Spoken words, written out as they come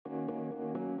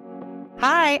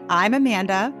Hi, I'm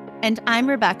Amanda. And I'm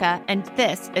Rebecca, and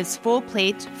this is Full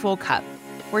Plate, Full Cup.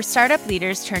 We're startup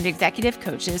leaders turned executive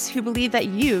coaches who believe that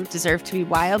you deserve to be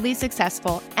wildly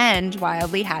successful and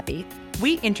wildly happy.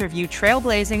 We interview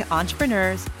trailblazing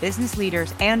entrepreneurs, business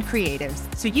leaders, and creatives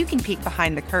so you can peek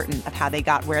behind the curtain of how they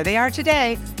got where they are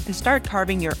today and start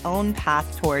carving your own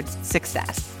path towards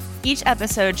success. Each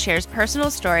episode shares personal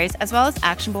stories as well as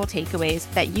actionable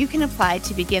takeaways that you can apply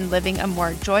to begin living a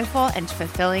more joyful and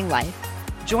fulfilling life.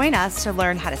 Join us to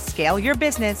learn how to scale your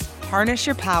business, harness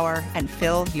your power, and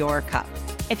fill your cup.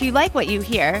 If you like what you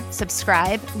hear,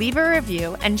 subscribe, leave a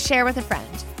review, and share with a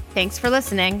friend. Thanks for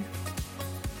listening.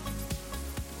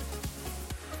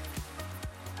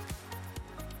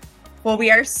 Well,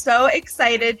 we are so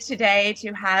excited today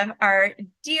to have our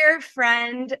dear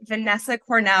friend, Vanessa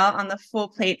Cornell, on the Full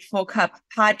Plate, Full Cup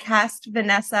podcast.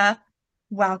 Vanessa,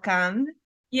 welcome.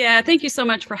 Yeah, thank you so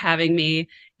much for having me.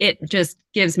 It just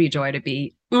gives me joy to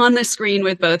be on the screen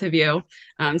with both of you.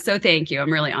 So thank you.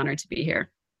 I'm really honored to be here.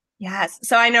 Yes.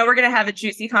 So I know we're going to have a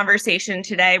juicy conversation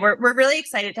today. We're really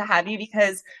excited to have you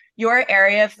because your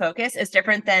area of focus is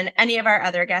different than any of our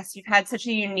other guests. You've had such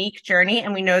a unique journey,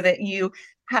 and we know that you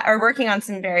are working on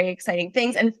some very exciting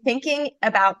things and thinking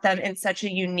about them in such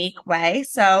a unique way.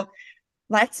 So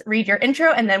let's read your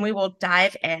intro and then we will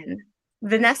dive in.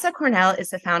 Vanessa Cornell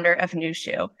is the founder of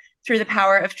Nushu. Through the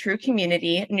power of true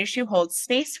community, Nushu holds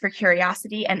space for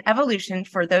curiosity and evolution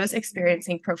for those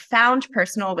experiencing profound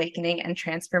personal awakening and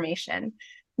transformation.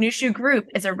 Nushu Group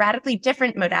is a radically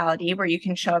different modality where you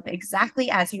can show up exactly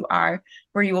as you are,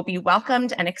 where you will be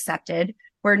welcomed and accepted,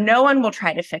 where no one will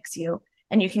try to fix you,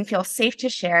 and you can feel safe to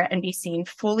share and be seen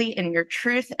fully in your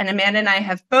truth. And Amanda and I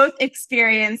have both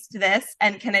experienced this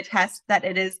and can attest that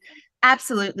it is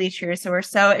absolutely true. So we're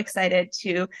so excited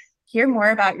to hear more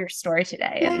about your story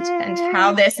today and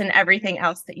how this and everything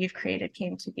else that you've created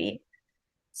came to be.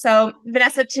 So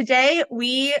Vanessa, today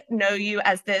we know you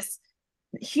as this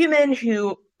human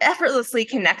who effortlessly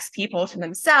connects people to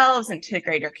themselves and to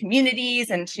greater communities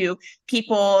and to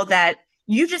people that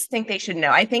you just think they should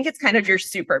know. I think it's kind of your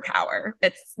superpower.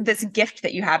 It's this gift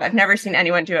that you have. I've never seen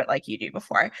anyone do it like you do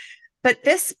before. But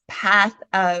this path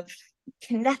of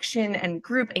connection and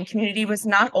group and community was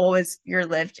not always your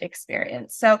lived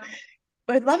experience. So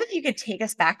I'd love if you could take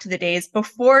us back to the days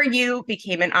before you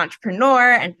became an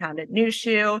entrepreneur and founded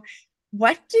Nushu.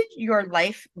 What did your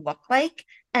life look like?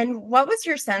 And what was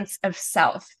your sense of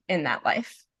self in that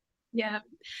life? Yeah.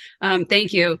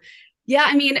 Thank you. Yeah.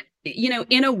 I mean,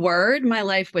 in a word, my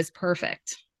life was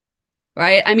perfect,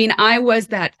 right? I mean, I was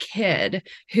that kid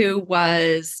who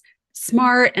was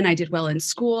smart and I did well in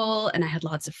school and I had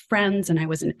lots of friends and I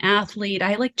was an athlete.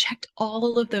 I checked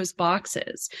all of those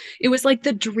boxes. It was like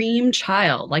the dream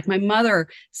child. Like my mother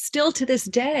still to this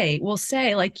day will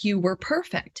say, you were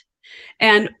perfect.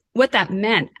 And what that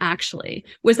meant actually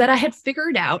was that I had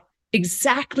figured out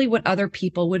exactly what other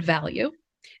people would value,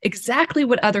 exactly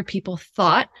what other people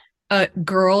thought a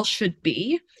girl should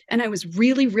be. And I was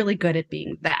really, really good at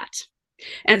being that.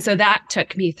 And so that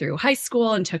took me through high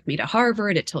school and took me to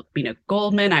Harvard. It took me to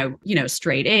Goldman.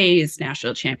 Straight A's,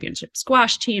 national championship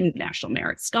squash team, national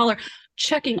merit scholar,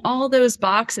 checking all those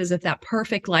boxes of that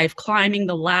perfect life, climbing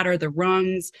the ladder, the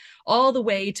rungs, all the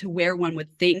way to where one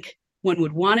would think one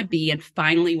would want to be. And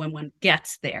finally, when one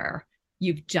gets there,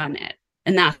 you've done it.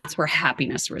 And that's where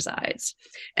happiness resides.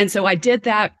 And so I did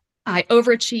that. I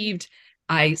overachieved.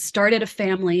 I started a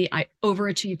family. I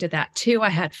overachieved at that too. I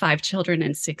had 5 children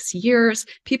in 6 years.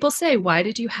 People say, why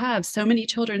did you have so many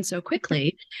children so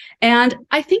quickly? And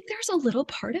I think there's a little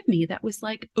part of me that was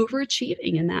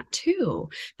overachieving in that too,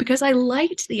 because I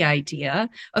liked the idea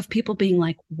of people being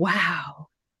like, wow,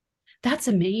 that's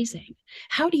amazing.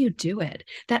 How do you do it?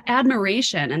 That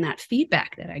admiration and that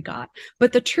feedback that I got.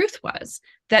 But the truth was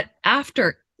that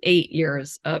after 8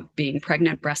 years of being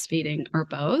pregnant, breastfeeding, or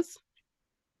both,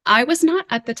 I was not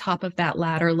at the top of that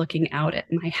ladder looking out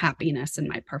at my happiness and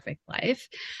my perfect life.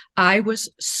 I was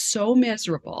so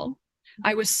miserable.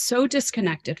 I was so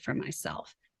disconnected from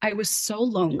myself. I was so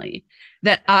lonely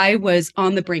that I was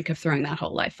on the brink of throwing that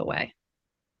whole life away.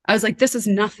 I was like, this is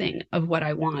nothing of what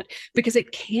I want because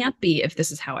it can't be if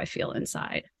this is how I feel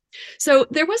inside. So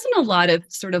there wasn't a lot of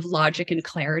sort of logic and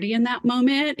clarity in that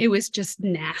moment. It was just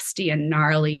nasty and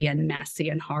gnarly and messy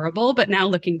and horrible. But now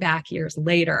looking back years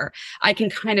later, I can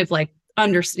kind of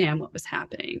understand what was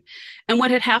happening. And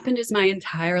what had happened is my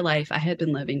entire life, I had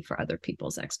been living for other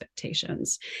people's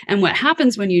expectations. And what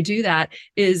happens when you do that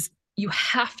is you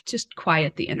have to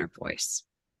quiet the inner voice.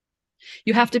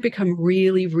 You have to become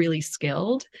really, really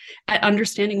skilled at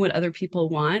understanding what other people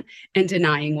want and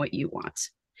denying what you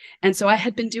want. And so I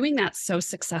had been doing that so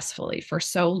successfully for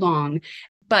so long.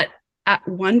 But at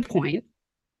one point,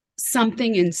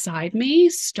 something inside me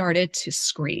started to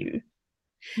scream.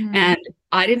 And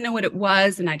I didn't know what it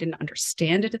was, and I didn't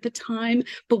understand it at the time.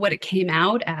 But what it came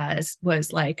out as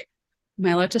was like, am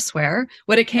I allowed to swear?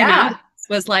 What it came out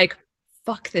was like,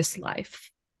 fuck this life.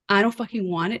 I don't fucking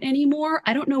want it anymore.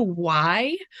 I don't know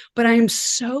why, but I am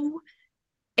so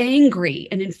angry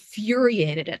and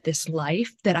infuriated at this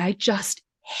life that I just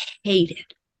hate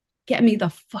it. Get me the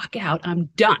fuck out. I'm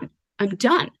done. I'm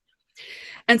done.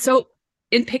 And so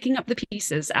in picking up the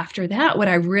pieces after that, what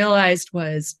I realized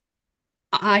was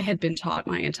I had been taught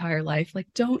my entire life, like,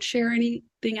 don't share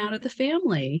anything out of the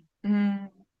family, sugarcoat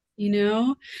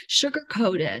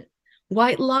it,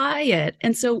 white lie it.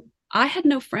 And so I had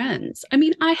no friends. I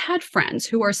mean, I had friends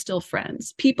who are still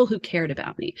friends, people who cared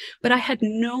about me, but I had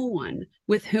no one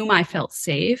with whom I felt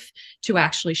safe to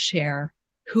actually share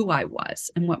who I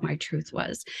was and what my truth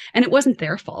was. And it wasn't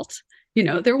their fault.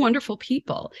 They're wonderful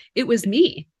people. It was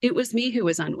me. It was me who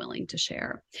was unwilling to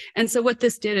share. And so what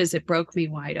this did is it broke me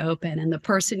wide open. And the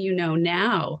person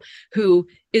now who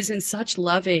is in such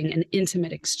loving and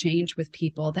intimate exchange with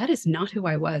people, that is not who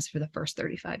I was for the first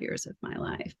 35 years of my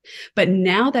life. But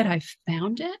now that I've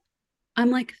found it,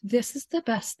 I'm like, this is the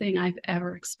best thing I've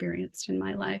ever experienced in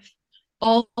my life.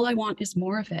 All I want is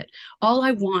more of it. All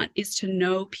I want is to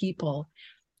know people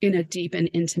in a deep and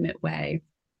intimate way.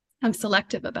 I'm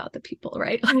selective about the people,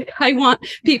 right? Like, I want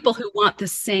people who want the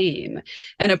same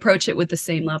and approach it with the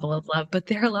same level of love. But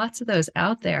there are lots of those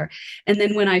out there. And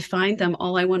then when I find them,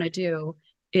 all I want to do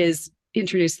is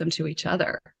introduce them to each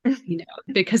other,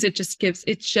 because it just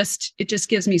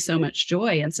gives me so much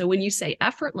joy. And so when you say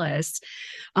effortless,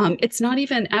 it's not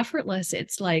even effortless.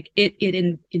 It's like it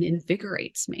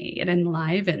invigorates me. It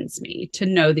enlivens me to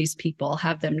know these people,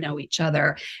 have them know each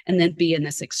other, and then be in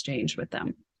this exchange with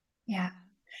them. Yeah.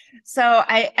 So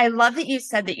I love that you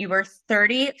said that you were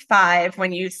 35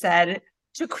 when you said,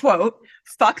 to quote,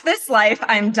 fuck this life,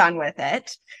 I'm done with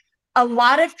it. A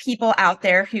lot of people out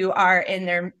there who are in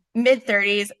their mid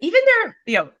 30s, even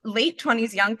their late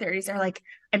 20s, young 30s, are like,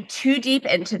 I'm too deep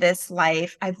into this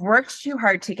life. I've worked too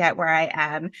hard to get where I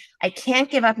am. I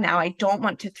can't give up now. I don't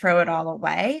want to throw it all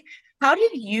away. How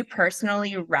did you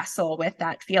personally wrestle with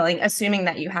that feeling, assuming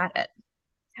that you had it?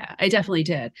 Yeah, I definitely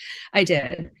did. I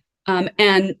did.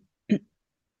 And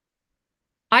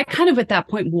I kind of at that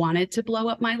point wanted to blow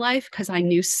up my life because I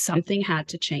knew something had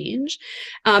to change.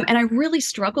 And I really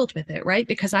struggled with it, right?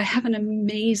 Because I have an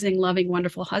amazing, loving,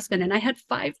 wonderful husband and I had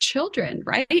 5 children,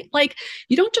 right? Like,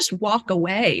 you don't just walk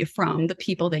away from the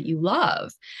people that you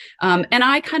love. And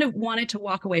I kind of wanted to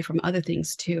walk away from other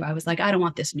things too. I was like, I don't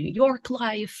want this New York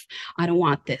life. I don't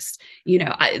want this,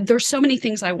 there's so many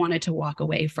things I wanted to walk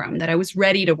away from that I was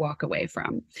ready to walk away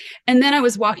from. And then I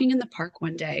was walking in the park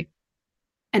one day,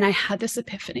 and I had this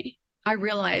epiphany. I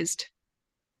realized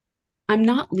I'm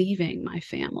not leaving my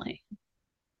family.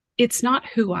 It's not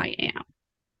who I am.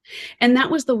 And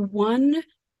that was the one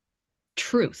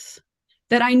truth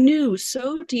that I knew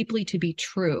so deeply to be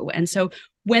true. And so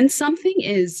when something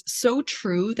is so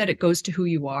true that it goes to who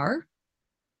you are,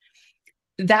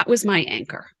 that was my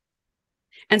anchor.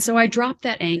 And so I dropped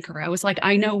that anchor. I was like,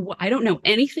 I don't know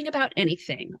anything about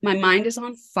anything. My mind is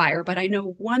on fire, but I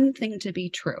know one thing to be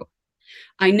true.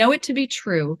 I know it to be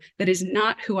true that is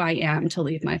not who I am to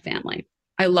leave my family.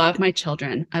 I love my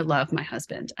children. I love my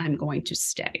husband. I'm going to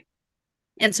stay.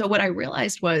 And so what I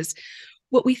realized was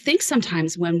what we think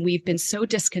sometimes when we've been so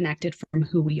disconnected from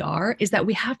who we are is that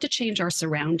we have to change our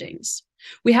surroundings.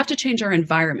 We have to change our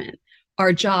environment,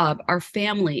 our job, our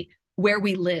family, where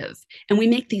we live. And we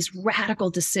make these radical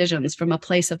decisions from a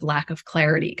place of lack of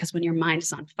clarity, because when your mind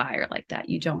is on fire like that,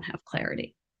 you don't have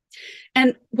clarity.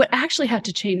 And what actually had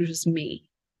to change was me.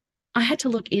 I had to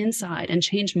look inside and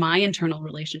change my internal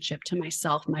relationship to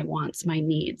myself, my wants, my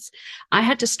needs. I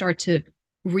had to start to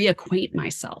reacquaint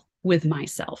myself with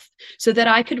myself so that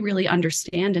I could really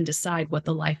understand and decide what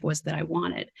the life was that I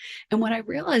wanted. And what I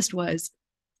realized was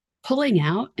pulling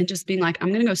out and just being like, I'm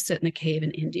going to go sit in a cave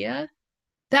in India.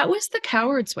 That was the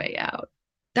coward's way out.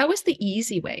 That was the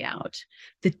easy way out.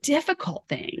 The difficult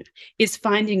thing is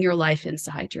finding your life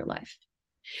inside your life.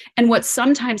 And what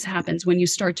sometimes happens when you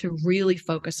start to really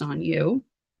focus on you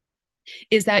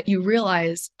is that you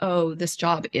realize, oh, this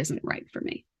job isn't right for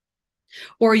me.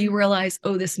 Or you realize,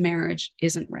 oh, this marriage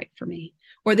isn't right for me.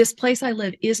 Or this place I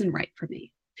live isn't right for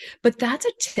me. But that's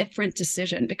a different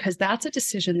decision, because that's a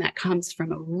decision that comes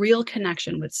from a real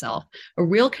connection with self, a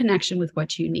real connection with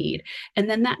what you need. And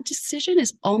then that decision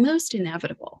is almost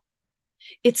inevitable.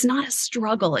 It's not a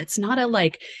struggle. It's not a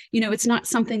like, it's not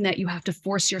something that you have to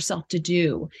force yourself to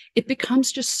do. It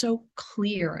becomes just so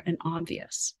clear and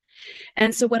obvious.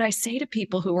 And so what I say to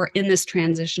people who are in this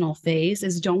transitional phase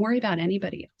is don't worry about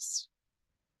anybody else.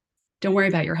 Don't worry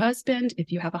about your husband,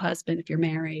 if you have a husband, if you're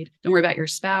married. Don't worry about your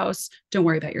spouse. Don't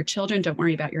worry about your children. Don't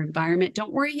worry about your environment.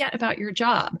 Don't worry yet about your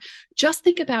job. Just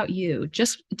think about you.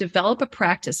 Just develop a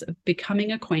practice of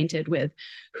becoming acquainted with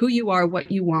who you are,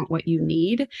 what you want, what you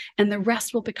need, and the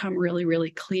rest will become really,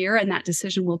 really clear. And that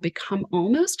decision will become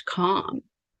almost calm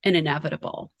and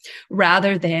inevitable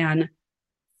rather than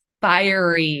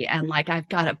fiery and like, I've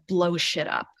got to blow shit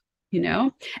up,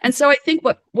 And so I think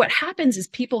what happens is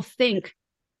people think,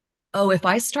 oh, if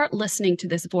I start listening to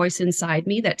this voice inside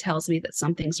me that tells me that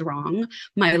something's wrong,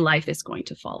 my life is going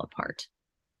to fall apart.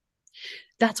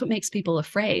 That's what makes people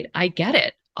afraid. I get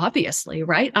it, obviously,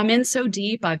 right? I'm in so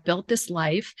deep. I've built this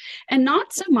life, and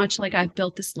not so much like I've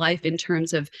built this life in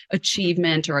terms of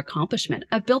achievement or accomplishment.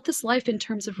 I've built this life in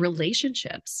terms of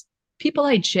relationships, people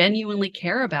I genuinely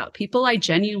care about, people I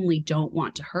genuinely don't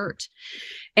want to hurt.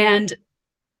 And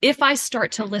if I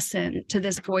start to listen to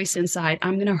this voice inside,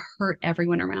 I'm going to hurt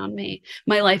everyone around me.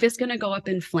 My life is going to go up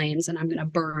in flames and I'm going to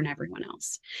burn everyone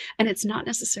else. And it's not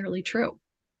necessarily true,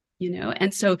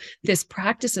 And so this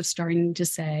practice of starting to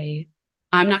say,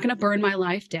 I'm not going to burn my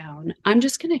life down. I'm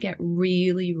just going to get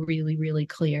really, really, really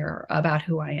clear about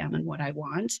who I am and what I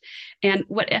want. And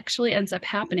what actually ends up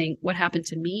happening, what happened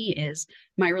to me is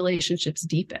my relationships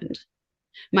deepened.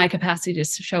 My capacity to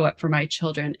show up for my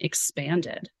children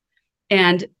expanded.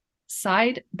 And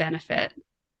side benefit,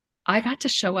 I got to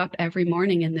show up every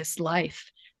morning in this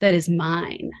life that is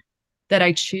mine, that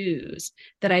I choose,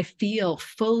 that I feel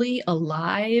fully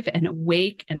alive and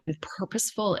awake and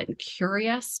purposeful and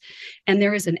curious. And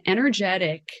there is an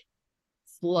energetic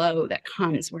flow that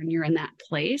comes when you're in that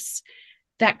place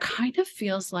that kind of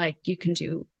feels like you can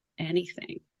do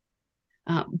anything.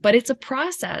 But it's a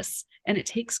process and it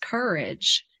takes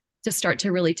courage to start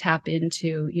to really tap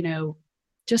into,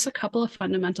 just a couple of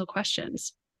fundamental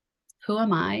questions. Who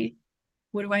am I?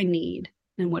 What do I need?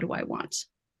 And what do I want?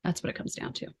 That's what it comes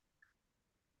down to.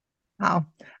 Wow.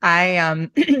 I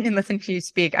in listening to you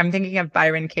speak, I'm thinking of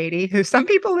Byron Katie, who some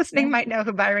people listening might know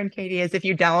who Byron Katie is. If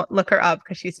you don't, look her up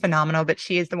because she's phenomenal. But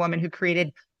she is the woman who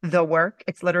created The Work.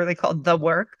 It's literally called The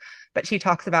Work. But she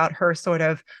talks about her sort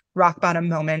of rock bottom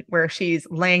moment where she's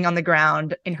laying on the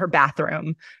ground in her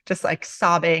bathroom, just like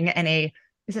sobbing, and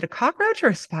is it a cockroach or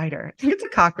a spider? I think it's a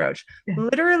cockroach. Yeah.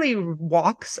 Literally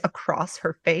walks across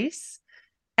her face.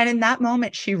 And in that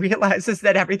moment, she realizes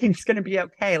that everything's going to be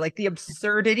okay. Like the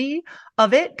absurdity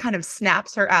of it kind of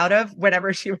snaps her out of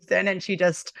whatever she was in. And she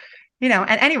just, and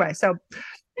anyway,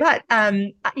 but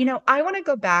I want to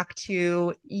go back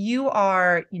to you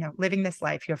are, living this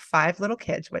life. You have 5 little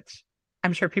kids, which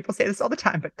I'm sure people say this all the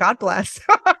time, but God bless.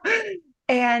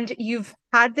 And you've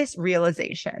had this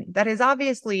realization that is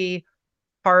obviously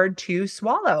hard to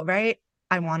swallow, right?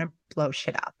 I want to blow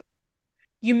shit up.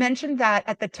 You mentioned that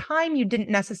at the time you didn't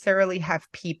necessarily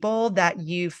have people that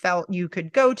you felt you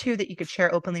could go to, that you could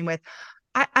share openly with.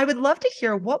 I would love to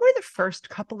hear, what were the first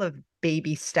couple of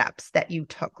baby steps that you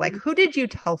took? Like, who did you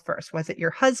tell first? Was it your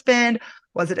husband?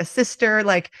 Was it a sister?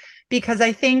 Because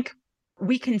I think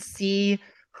we can see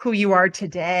who you are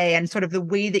today and sort of the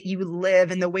way that you live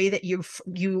and the way that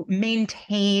you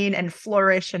maintain and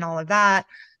flourish and all of that.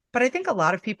 But I think a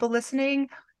lot of people listening,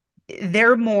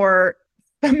 they're more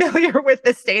familiar with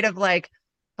the state of like,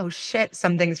 oh shit,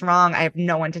 something's wrong. I have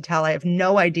no one to tell. I have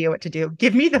no idea what to do.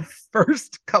 Give me the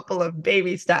first couple of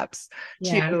baby steps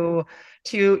to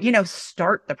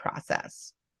start the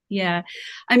process. Yeah.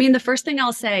 I mean, the first thing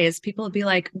I'll say is people will be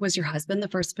like, was your husband the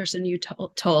first person you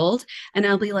told? And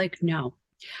I'll be like, no,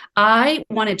 I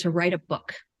wanted to write a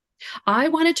book. I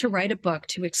wanted to write a book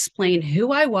to explain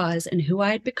who I was and who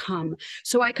I had become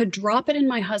so I could drop it in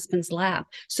my husband's lap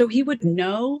so he would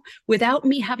know without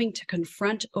me having to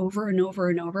confront over and over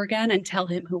and over again and tell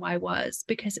him who I was.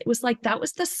 Because it was like, that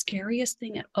was the scariest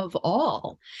thing of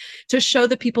all, to show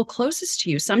the people closest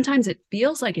to you. Sometimes it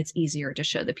feels like it's easier to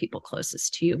show the people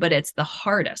closest to you, but it's the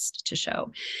hardest to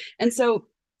show. And so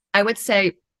I would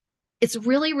say it's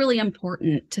really, really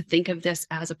important to think of this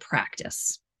as a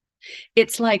practice.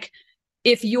 It's like,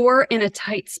 if you're in a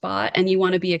tight spot and you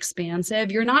want to be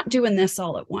expansive, you're not doing this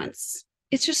all at once.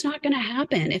 It's just not going to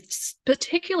happen.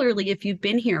 Particularly if you've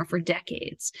been here for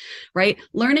decades, right?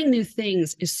 Learning new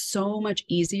things is so much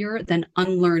easier than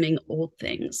unlearning old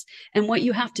things. And what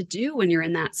you have to do when you're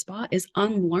in that spot is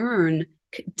unlearn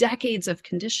decades of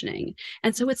conditioning.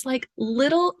 And so it's like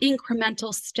little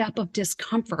incremental step of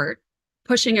discomfort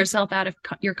pushing yourself out of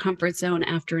your comfort zone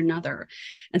after another.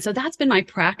 And so that's been my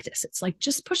practice. It's like,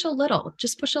 just push a little,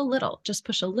 just push a little, just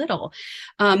push a little.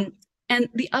 And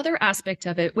the other aspect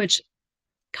of it, which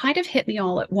kind of hit me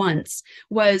all at once,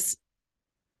 was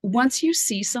once you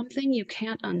see something, you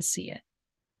can't unsee it.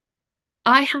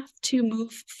 I have to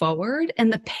move forward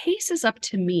and the pace is up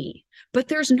to me, but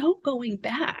there's no going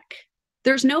back.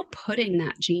 There's no putting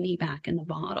that genie back in the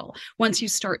bottle. Once you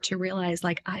start to realize,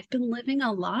 like, I've been living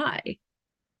a lie,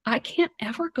 I can't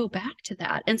ever go back to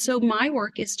that. And so my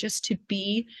work is just to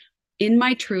be in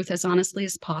my truth as honestly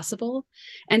as possible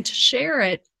and to share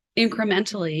it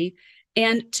incrementally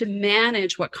and to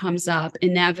manage what comes up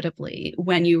inevitably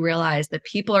when you realize that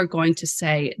people are going to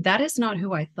say, that is not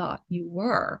who I thought you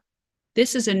were.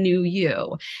 This is a new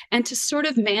you. And to sort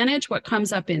of manage what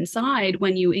comes up inside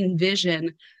when you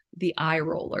envision the eye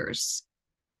rollers,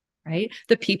 right?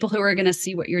 The people who are going to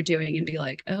see what you're doing and be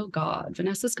like, oh God,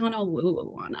 Vanessa's gone all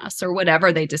woo-woo on us, or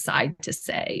whatever they decide to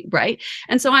say, right?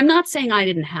 And so I'm not saying I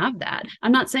didn't have that.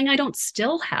 I'm not saying I don't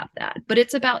still have that, but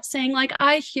it's about saying, like,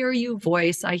 I hear you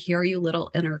voice. I hear you,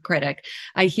 little inner critic.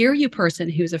 I hear you, person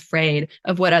who's afraid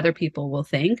of what other people will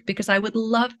think, because I would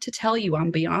love to tell you I'm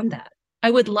beyond that. I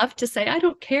would love to say, I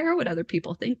don't care what other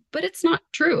people think, but it's not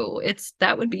true.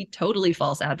 That would be totally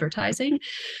false advertising.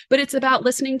 But it's about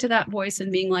listening to that voice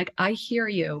and being like, I hear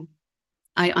you.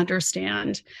 I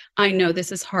understand. I know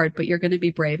this is hard, but you're going to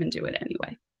be brave and do it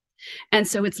anyway. And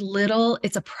so it's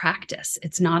a practice.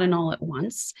 It's not an all at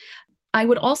once. I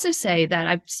would also say that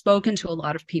I've spoken to a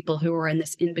lot of people who are in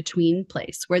this in-between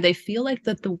place where they feel like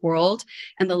that the world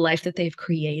and the life that they've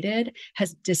created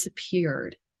has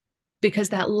disappeared, because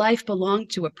that life belonged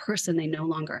to a person they no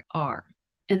longer are.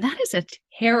 And that is a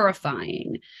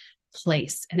terrifying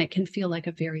place. And it can feel like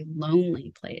a very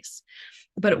lonely place.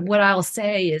 But what I'll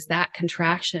say is that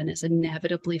contraction is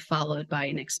inevitably followed by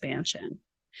an expansion,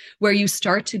 where you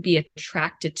start to be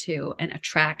attracted to and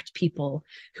attract people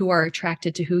who are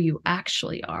attracted to who you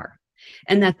actually are.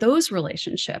 And that those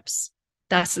relationships,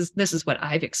 this is what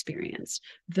I've experienced.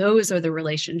 Those are the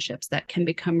relationships that can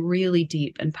become really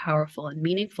deep and powerful and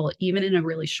meaningful, even in a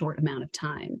really short amount of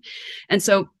time. And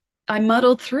so I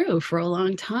muddled through for a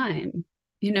long time,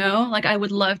 like I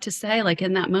would love to say, like,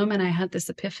 in that moment, I had this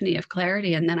epiphany of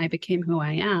clarity and then I became who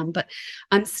I am, but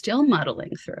I'm still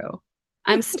muddling through.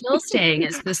 I'm still saying,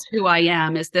 is this who I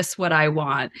am? Is this what I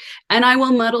want? And I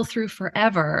will muddle through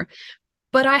forever.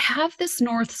 But I have this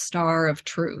North Star of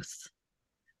truth,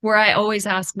 where I always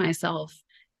ask myself,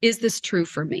 is this true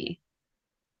for me?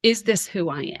 Is this who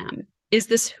I am? Is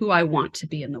this who I want to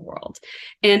be in the world?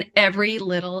 And every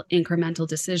little incremental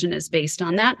decision is based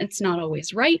on that. It's not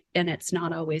always right and it's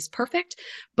not always perfect,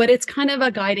 but it's kind of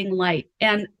a guiding light.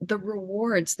 And the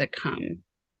rewards that come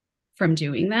from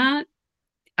doing that,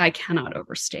 I cannot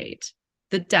overstate.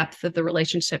 The depth of the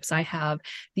relationships I have,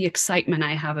 the excitement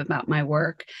I have about my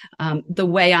work, the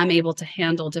way I'm able to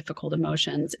handle difficult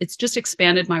emotions. It's just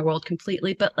expanded my world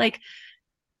completely. But like,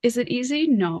 is it easy?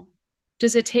 No.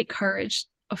 Does it take courage?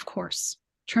 Of course.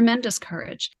 Tremendous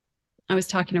courage. I was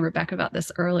talking to Rebecca about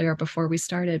this earlier before we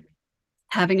started.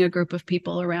 Having a group of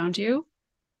people around you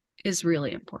is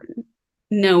really important.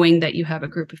 Knowing that you have a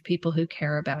group of people who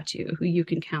care about you, who you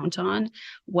can count on.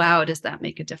 Wow, does that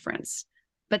make a difference?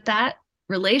 But that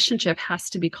relationship has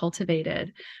to be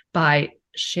cultivated by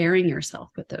sharing yourself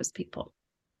with those people.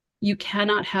 You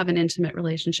cannot have an intimate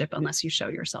relationship unless you show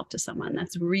yourself to someone.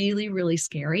 That's really, really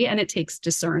scary, and it takes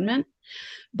discernment.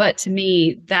 But to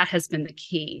me, that has been the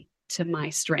key to my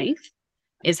strength,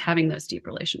 is having those deep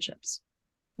relationships.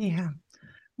 Yeah.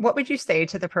 What would you say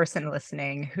to the person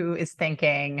listening who is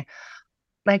thinking,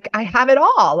 like, I have it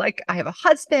all. Like, I have a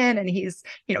husband and he's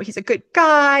a good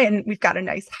guy and we've got a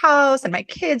nice house and my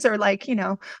kids are like,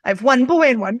 I have one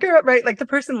boy and one girl, right? Like the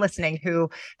person listening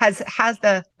who has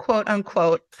the quote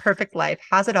unquote perfect life,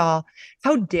 has it all.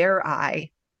 How dare I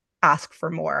ask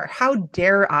for more? How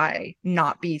dare I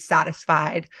not be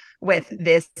satisfied with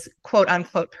this quote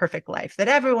unquote perfect life that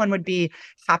everyone would be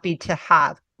happy to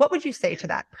have? What would you say to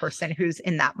that person who's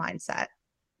in that mindset?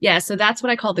 Yeah, so that's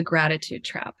what I call the gratitude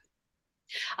trap.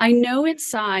 I know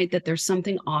inside that there's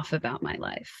something off about my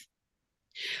life,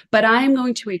 but I am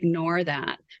going to ignore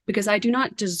that because I do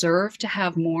not deserve to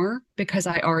have more because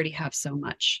I already have so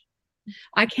much.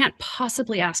 I can't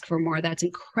possibly ask for more. That's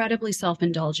incredibly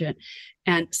self-indulgent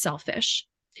and selfish.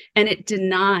 And it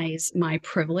denies my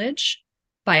privilege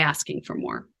by asking for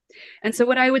more. And so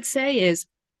what I would say is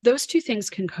those two things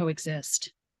can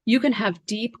coexist. You can have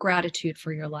deep gratitude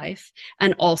for your life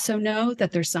and also know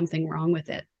that there's something wrong with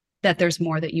it. that there's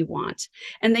more that you want.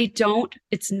 And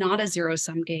it's not a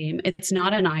zero-sum game. It's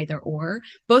not an either or.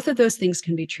 Both of those things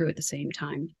can be true at the same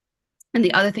time. And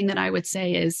the other thing that I would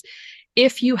say is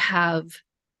if you have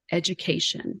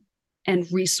education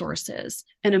and resources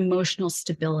and emotional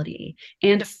stability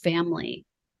and a family,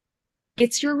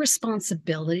 it's your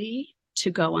responsibility to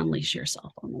go unleash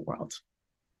yourself on the world.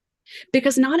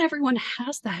 Because not everyone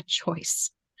has that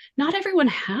choice. Not everyone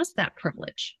has that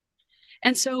privilege.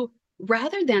 And so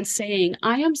rather than saying,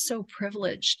 I am so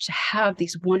privileged to have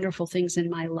these wonderful things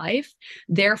in my life,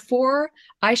 therefore,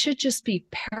 I should just be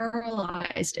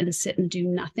paralyzed and sit and do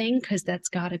nothing because that's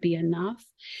got to be enough.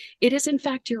 It is, in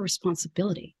fact, your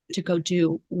responsibility to go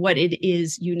do what it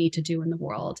is you need to do in the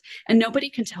world. And nobody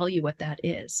can tell you what that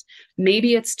is.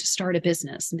 Maybe it's to start a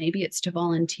business. Maybe it's to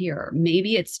volunteer.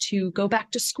 Maybe it's to go back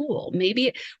to school.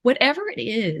 Maybe whatever it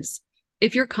is,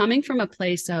 if you're coming from a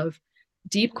place of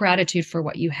deep gratitude for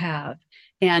what you have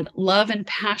and love and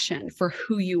passion for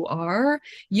who you are,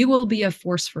 you will be a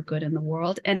force for good in the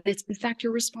world. And it's in fact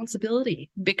your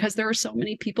responsibility because there are so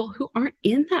many people who aren't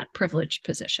in that privileged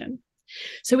position.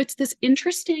 So it's this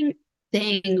interesting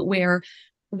thing where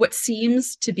what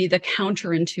seems to be the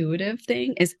counterintuitive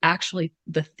thing is actually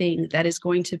the thing that is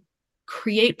going to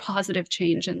create positive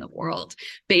change in the world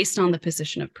based on the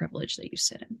position of privilege that you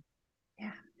sit in.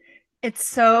 It's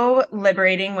so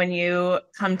liberating when you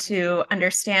come to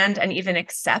understand and even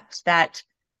accept that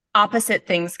opposite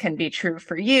things can be true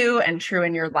for you and true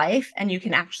in your life. And you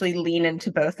can actually lean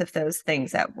into both of those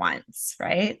things at once,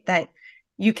 right? That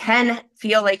you can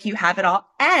feel like you have it all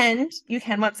and you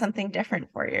can want something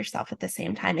different for yourself at the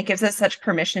same time. It gives us such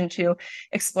permission to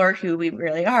explore who we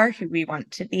really are, who we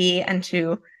want to be, and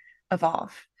to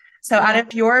evolve. So out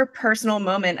of your personal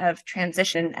moment of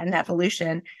transition and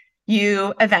evolution,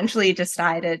 you eventually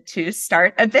decided to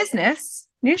start a business,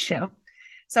 Nushu.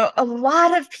 So a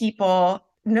lot of people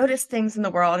notice things in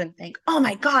the world and think, oh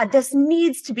my God, this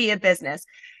needs to be a business.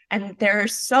 And there are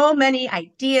so many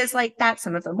ideas like that,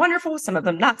 some of them wonderful, some of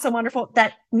them not so wonderful,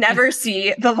 that never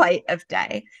see the light of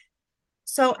day.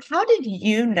 So how did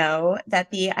you know that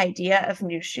the idea of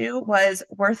Nushu was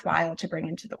worthwhile to bring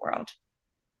into the world?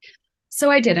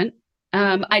 So I didn't.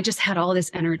 I just had all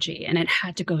this energy and it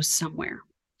had to go somewhere.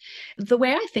 The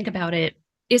way I think about it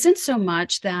isn't so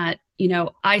much that,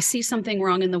 I see something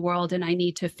wrong in the world and I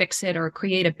need to fix it or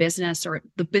create a business or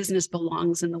the business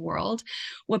belongs in the world.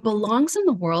 What belongs in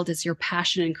the world is your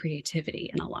passion and creativity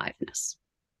and aliveness.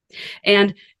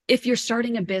 And if you're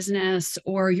starting a business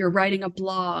or you're writing a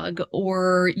blog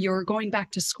or you're going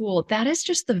back to school, that is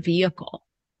just the vehicle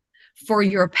for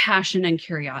your passion and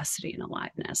curiosity and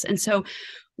aliveness. And so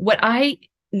what I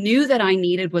knew that I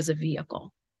needed was a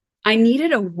vehicle. I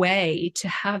needed a way to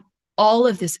have all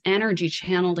of this energy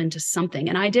channeled into something.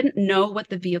 And I didn't know what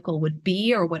the vehicle would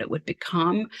be or what it would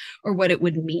become or what it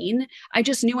would mean. I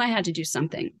just knew I had to do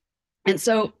something. And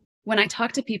so when I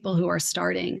talk to people who are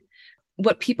starting,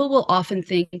 what people will often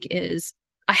think is,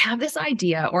 I have this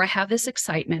idea or I have this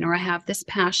excitement or I have this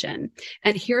passion,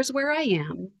 and here's where I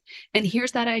am. And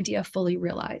here's that idea fully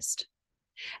realized.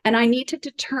 And I need to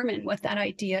determine what that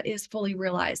idea is fully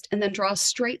realized and then draw a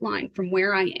straight line from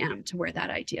where I am to where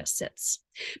that idea sits.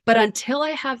 But until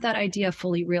I have that idea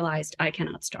fully realized, I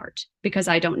cannot start because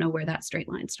I don't know where that straight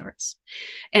line starts.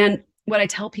 And what I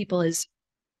tell people is,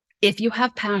 if you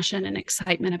have passion and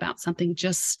excitement about something,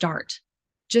 just start.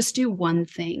 Just do one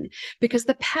thing, because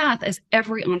the path, as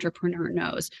every entrepreneur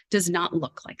knows, does not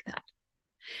look like that.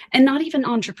 And not even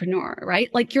entrepreneur, right?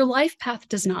 Like your life path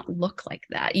does not look like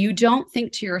that. You don't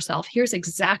think to yourself, here's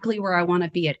exactly where I want to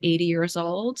be at 80 years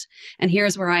old. And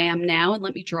here's where I am now. And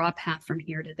let me draw a path from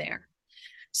here to there.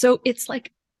 So it's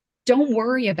like, don't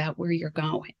worry about where you're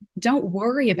going. Don't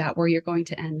worry about where you're going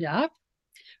to end up,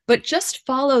 but just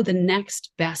follow the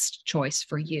next best choice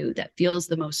for you that feels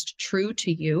the most true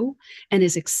to you and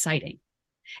is exciting.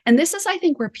 And this is, I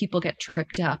think, where people get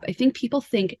tripped up. I think people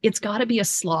think it's got to be a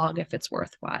slog if it's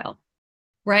worthwhile,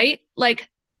 right? Like,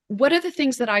 what are the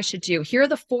things that I should do? Here are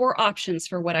the 4 options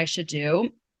for what I should do.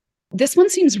 This one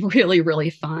seems really, really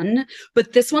fun,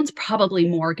 but this one's probably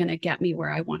more going to get me where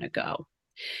I want to go.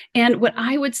 And what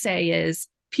I would say is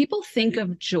people think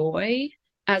of joy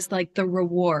as like the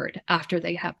reward after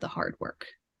they have the hard work.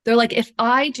 They're like, if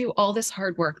I do all this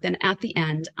hard work, then at the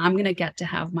end, I'm going to get to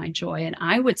have my joy. And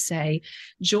I would say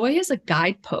joy is a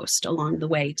guidepost along the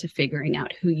way to figuring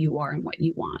out who you are and what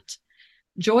you want.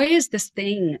 Joy is this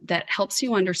thing that helps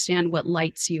you understand what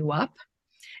lights you up.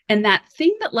 And that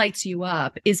thing that lights you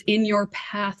up is in your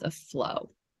path of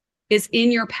flow. is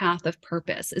in your path of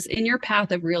purpose, is in your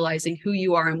path of realizing who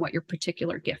you are and what your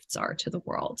particular gifts are to the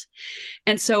world.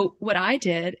 And so what I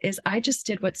did is I just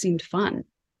did what seemed fun.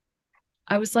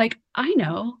 I was like, I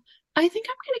know, I think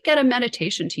I'm going to get a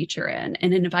meditation teacher in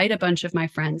and invite a bunch of my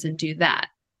friends and do that.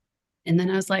 And then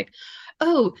I was like,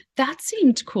 oh, that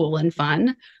seemed cool and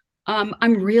fun.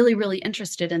 I'm really, really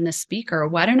interested in this speaker.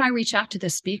 Why don't I reach out to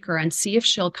this speaker and see if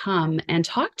she'll come and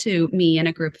talk to me and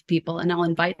a group of people, and I'll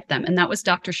invite them. And that was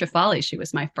Dr. Shefali. She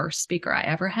was my first speaker I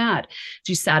ever had.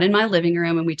 She sat in my living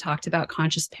room and we talked about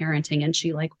conscious parenting, and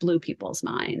she like blew people's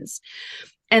minds.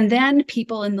 And then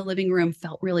people in the living room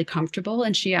felt really comfortable.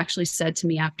 And she actually said to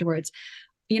me afterwards,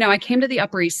 you know, I came to the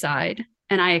Upper East Side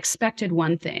and I expected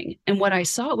one thing. And what I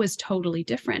saw was totally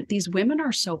different. These women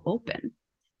are so open.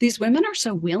 These women are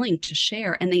so willing to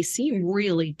share, and they seem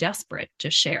really desperate to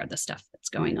share the stuff that's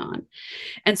going on.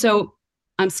 And so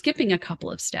I'm skipping a couple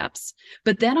of steps,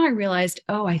 but then I realized,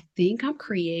 oh, I think I'm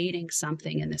creating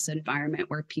something in this environment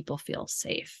where people feel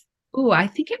safe. Oh, I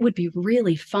think it would be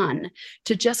really fun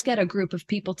to just get a group of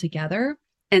people together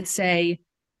and say,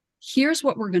 here's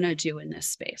what we're going to do in this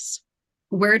space.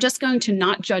 We're just going to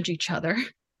not judge each other.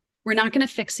 We're not going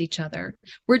to fix each other.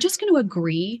 We're just going to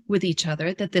agree with each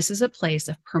other that this is a place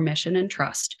of permission and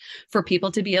trust for people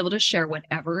to be able to share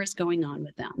whatever is going on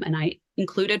with them. And I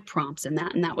included prompts in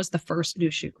that, and that was the first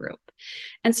Nushu group.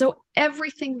 And so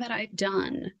everything that I've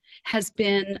done has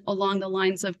been along the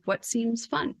lines of what seems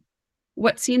fun,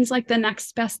 what seems like the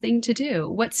next best thing to do,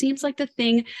 what seems like the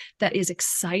thing that is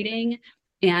exciting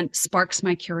and sparks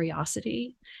my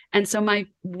curiosity. And so my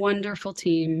wonderful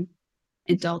team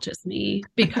indulges me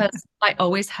because I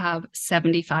always have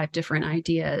 75 different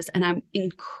ideas and I'm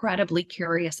incredibly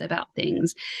curious about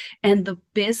things. And the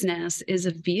business is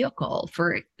a vehicle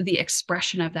for the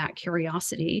expression of that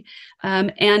curiosity.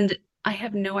 And I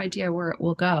have no idea where it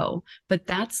will go, but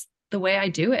that's the way I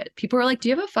do it. People are like, do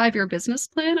you have a 5-year business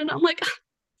plan? And I'm like,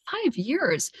 5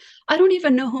 years? I don't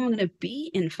even know who I'm going to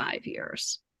be in 5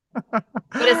 years. But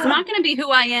it's not going to be who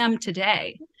I am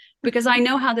today, because I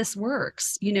know how this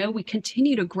works. You know, we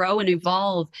continue to grow and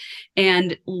evolve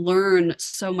and learn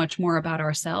so much more about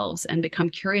ourselves and become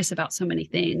curious about so many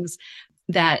things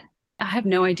that I have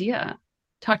no idea.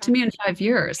 Talk to me in 5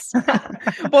 years.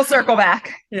 We'll circle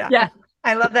back. Yeah.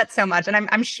 I love that so much. And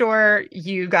I'm sure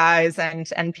you guys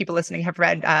and people listening have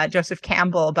read Joseph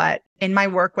Campbell, but in my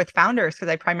work with founders, because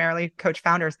I primarily coach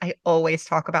founders, I always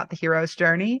talk about the hero's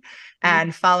journey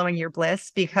and following your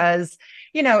bliss, because,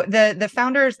 you know, the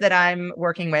founders that I'm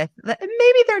working with,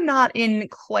 maybe they're not in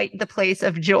quite the place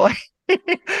of joy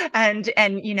and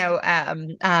you know,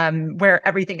 where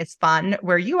everything is fun,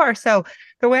 where you are. So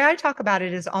the way I talk about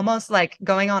it is almost like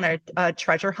going on a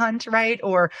treasure hunt, right?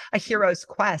 Or a hero's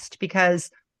quest,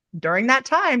 because during that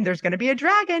time, there's going to be a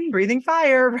dragon breathing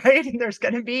fire, right? And there's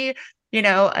going to be, you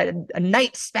know, a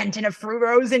night spent in a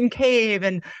frozen cave.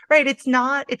 And right, it's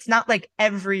not like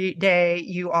every day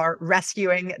you are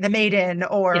rescuing the maiden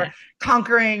or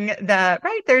conquering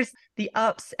right. There's the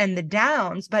ups and the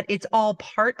downs, but it's all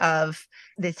part of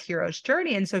this hero's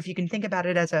journey. And so if you can think about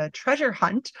it as a treasure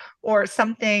hunt or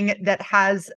something that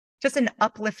has just an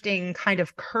uplifting kind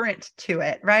of current to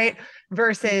it, right?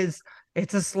 Versus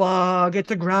it's a slog,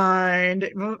 it's a grind,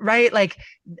 right? Like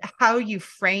how you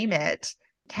frame it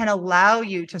can allow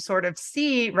you to sort of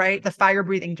see, right, the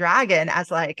fire-breathing dragon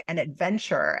as like an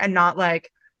adventure and not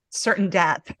like certain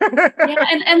death.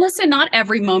 And listen, not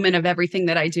every moment of everything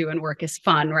that I do in work is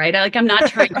fun, right? Like I'm not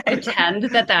trying to pretend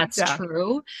that that's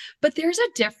true, but there's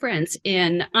a difference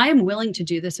in I am willing to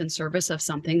do this in service of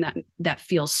something that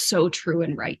feels so true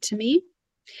and right to me.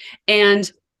 And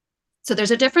so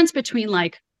there's a difference between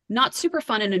like not super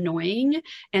fun and annoying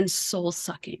and soul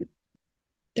sucking.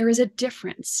 There is a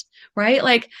difference, right?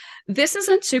 Like this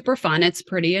isn't super fun. It's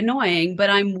pretty annoying, but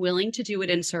I'm willing to do it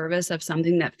in service of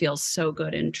something that feels so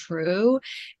good and true.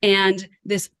 And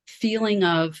this feeling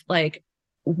of like,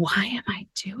 why am I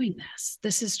doing this?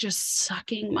 This is just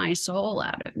sucking my soul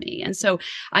out of me. And so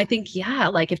I think, yeah,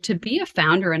 like if to be a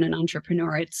founder and an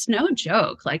entrepreneur, it's no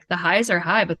joke. Like the highs are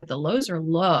high, but the lows are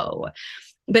low.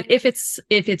 But if it's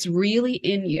really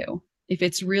in you,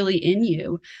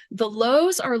 the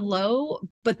lows are low,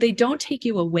 but they don't take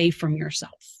you away from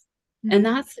yourself. Mm-hmm. And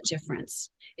that's the difference.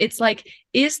 It's like,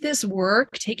 is this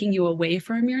work taking you away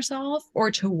from yourself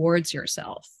or towards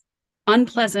yourself?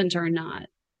 Unpleasant or not,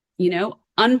 you know,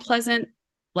 unpleasant,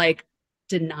 like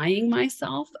denying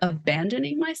myself,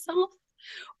 abandoning myself,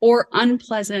 or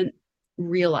unpleasant,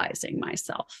 realizing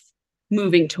myself,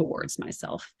 moving towards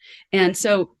myself. And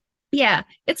so Yeah,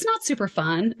 it's not super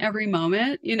fun every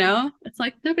moment, you know. It's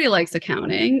like nobody likes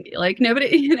accounting. Like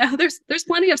nobody, there's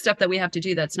plenty of stuff that we have to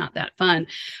do that's not that fun.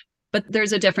 But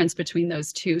there's a difference between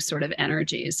those two sort of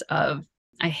energies of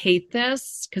I hate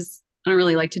this because I don't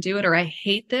really like to do it, or I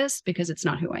hate this because it's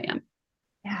not who I am.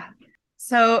 Yeah.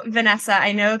 So, Vanessa,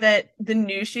 I know that the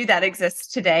Nushu that exists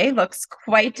today looks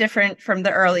quite different from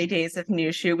the early days of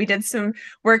Nushu. We did some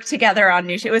work together on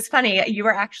Nushu. It was funny. You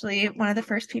were actually one of the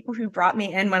first people who brought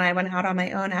me in when I went out on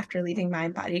my own after leaving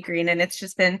Mind Body Green. And it's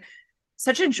just been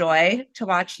such a joy to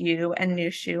watch you and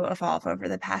Nushu evolve over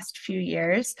the past few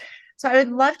years. So I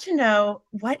would love to know,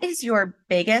 what is your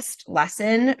biggest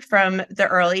lesson from the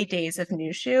early days of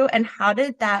Nushu, and how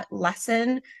did that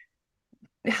lesson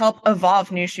help evolve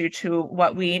Nushu to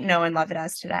what we know and love it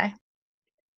as today?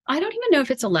 I don't even know if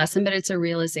it's a lesson, but it's a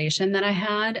realization that I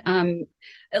had.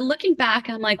 Looking back,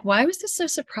 I'm like, why was this so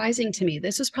surprising to me?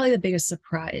 This was probably the biggest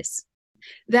surprise,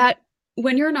 that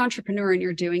when you're an entrepreneur and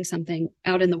you're doing something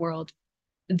out in the world,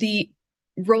 the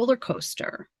roller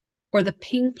coaster or the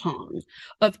ping pong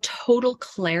of total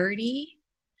clarity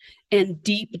and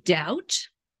deep doubt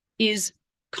is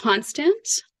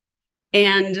constant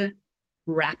and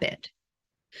rapid.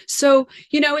 So,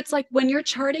 it's like when you're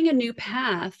charting a new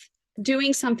path,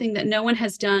 doing something that no one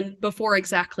has done before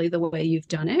exactly the way you've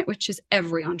done it, which is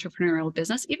every entrepreneurial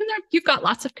business, even though you've got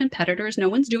lots of competitors, no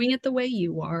one's doing it the way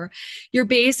you are. You're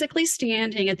basically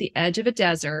standing at the edge of a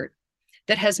desert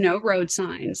that has no road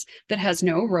signs, that has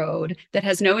no road, that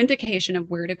has no indication of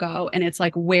where to go. And it's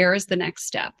like, where is the next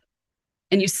step?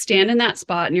 And you stand in that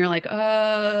spot and you're like,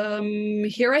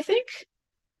 here, I think.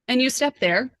 And you step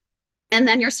there. And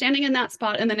then you're standing in that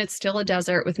spot, and then it's still a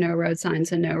desert with no road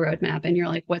signs and no road map. And you're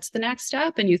like, what's the next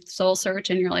step? And you soul search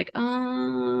and you're like,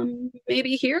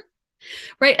 maybe here.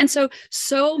 Right. And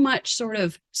so much sort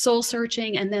of soul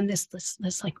searching. And then this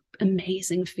like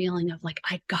amazing feeling of like,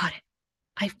 I got it.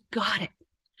 I've got it.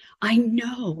 I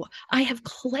know. I have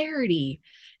clarity.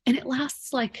 And it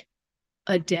lasts like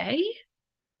a day,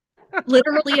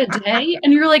 literally a day.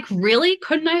 And you're like, really?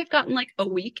 Couldn't I have gotten like a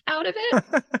week out of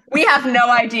it? We have no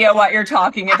idea what you're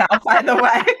talking about, by the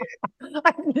way.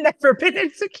 I've never been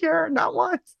insecure, not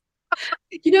once.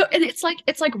 And it's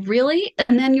like, really?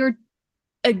 And then you're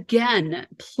again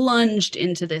plunged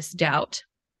into this doubt.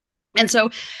 And so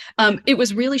it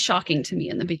was really shocking to me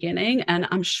in the beginning. And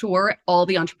I'm sure all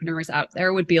the entrepreneurs out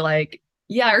there would be like,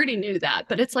 yeah, I already knew that.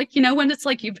 But it's like, when it's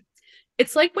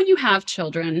like when you have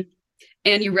children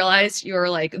and you realize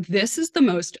you're like, this is the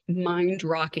most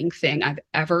mind-rocking thing I've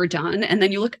ever done. And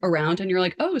then you look around and you're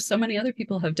like, oh, so many other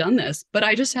people have done this, but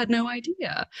I just had no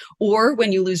idea. Or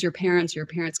when you lose your parents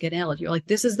get ill, you're like,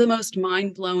 this is the most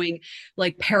mind-blowing,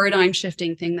 like paradigm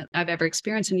shifting thing that I've ever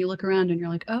experienced. And you look around and you're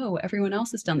like, oh, everyone else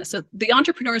has done this. So the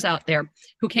entrepreneurs out there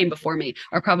who came before me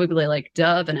are probably like,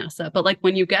 duh, Vanessa. But like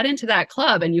when you get into that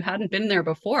club and you hadn't been there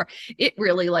before, it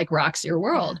really like rocks your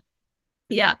world.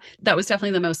 Yeah, that was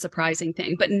definitely the most surprising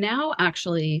thing. But now,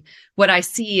 actually, what I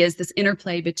see is this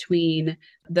interplay between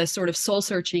the sort of soul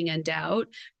searching and doubt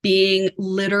being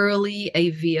literally a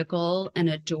vehicle and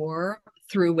a door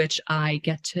through which I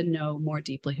get to know more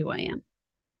deeply who I am.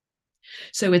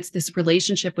 So it's this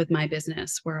relationship with my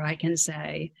business where I can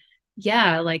say,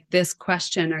 yeah, like this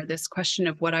question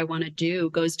of what I want to do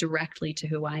goes directly to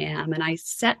who I am. And I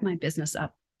set my business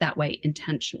up that way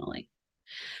intentionally.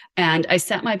 And I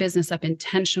set my business up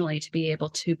intentionally to be able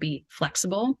to be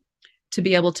flexible, to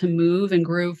be able to move and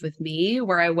groove with me,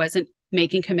 where I wasn't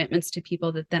making commitments to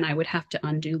people that then I would have to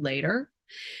undo later.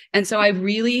 And so I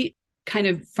really kind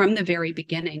of from the very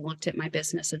beginning looked at my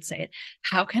business and said,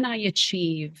 how can I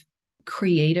achieve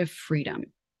creative freedom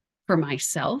for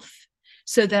myself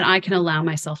so that I can allow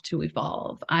myself to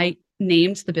evolve? I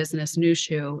named the business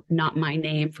Nushu, not my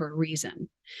name, for a reason,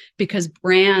 because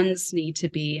brands need to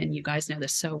be, and you guys know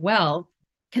this so well,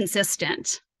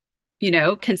 consistent.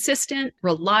 Consistent,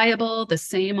 reliable, the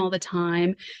same all the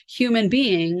time. Human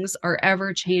beings are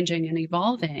ever changing and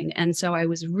evolving. And so I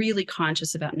was really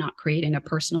conscious about not creating a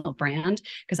personal brand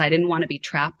because I didn't want to be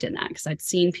trapped in that, because I'd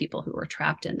seen people who were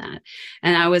trapped in that.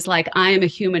 And I was like, I am a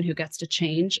human who gets to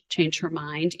change her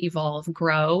mind, evolve,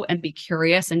 grow, and be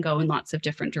curious and go in lots of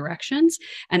different directions.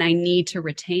 And I need to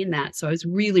retain that. So I was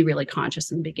really, really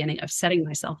conscious in the beginning of setting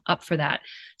myself up for that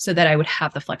so that I would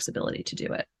have the flexibility to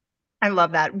do it. I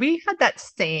love that. We had that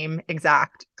same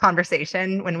exact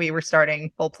conversation when we were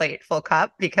starting Full Plate, Full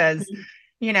Cup, because,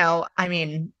 we're all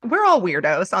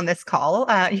weirdos on this call.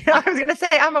 I was going to say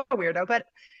I'm a weirdo,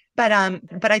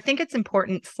 but I think it's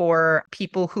important for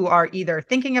people who are either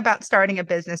thinking about starting a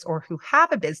business or who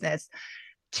have a business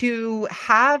to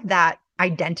have that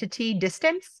identity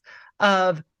distance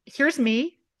of here's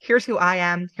me, here's who I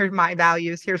am, here's my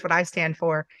values, here's what I stand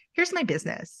for, here's my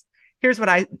business. Here's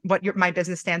my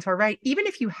business stands for, right? Even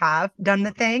if you have done the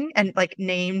thing and like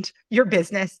named your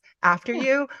business after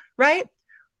you, right?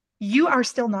 You are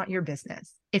still not your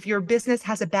business. If your business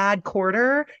has a bad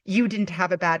quarter, you didn't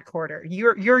have a bad quarter.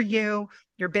 You're you.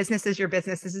 Your business is your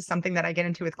business. This is something that I get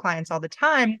into with clients all the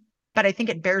time, but I think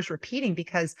it bears repeating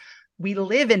because we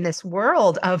live in this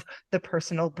world of the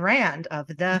personal brand, of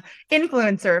the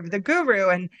influencer, of the guru.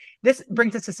 And this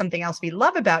brings us to something else we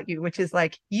love about you, which is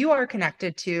like you are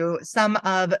connected to some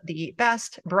of the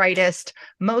best, brightest,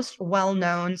 most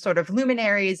well-known sort of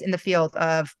luminaries in the field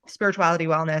of spirituality,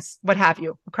 wellness, what have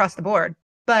you, across the board.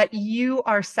 But you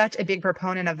are such a big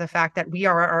proponent of the fact that we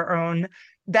are our own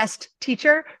best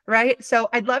teacher, right? So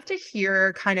I'd love to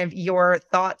hear kind of your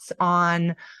thoughts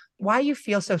on why you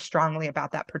feel so strongly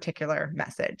about that particular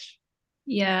message.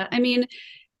 Yeah. I mean,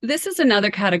 this is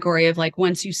another category of like,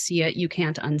 once you see it, you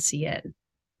can't unsee it.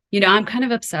 I'm kind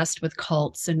of obsessed with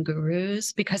cults and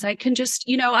gurus because I can just,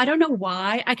 I don't know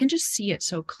why, I can just see it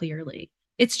so clearly.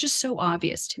 It's just so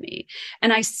obvious to me.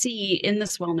 And I see in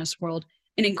this wellness world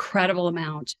an incredible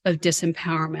amount of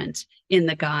disempowerment in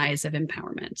the guise of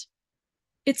empowerment.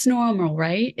 It's normal,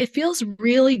 right? It feels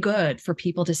really good for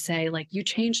people to say, like, you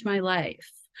changed my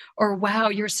life. Or, wow,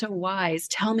 you're so wise.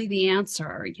 Tell me the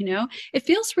answer. It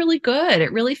feels really good.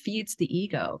 It really feeds the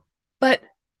ego, but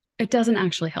it doesn't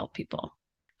actually help people.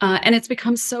 And it's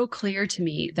become so clear to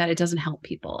me that it doesn't help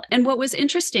people. And what was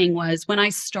interesting was when I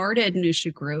started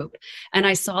Nushu Group and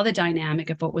I saw the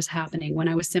dynamic of what was happening when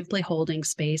I was simply holding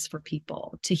space for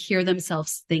people to hear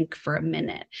themselves think for a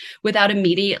minute without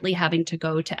immediately having to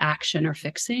go to action or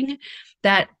fixing,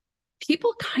 that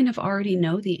people kind of already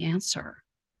know the answer.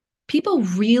 People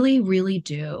really, really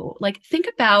do. Like, think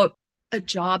about a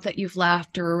job that you've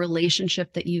left or a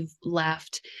relationship that you've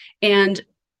left. And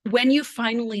when you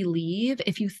finally leave,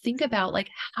 if you think about like,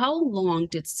 how long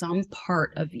did some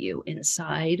part of you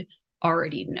inside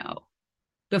already know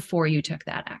before you took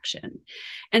that action?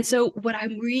 And so what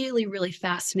I'm really, really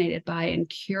fascinated by and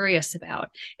curious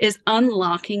about is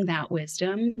unlocking that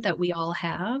wisdom that we all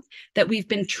have, that we've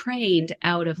been trained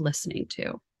out of listening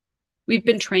to. We've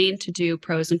been trained to do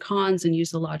pros and cons and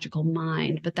use the logical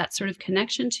mind, but that sort of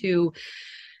connection to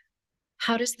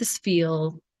how does this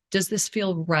feel? Does this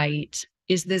feel right?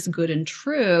 Is this good and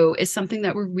true? Is something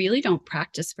that we really don't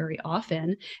practice very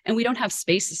often, and we don't have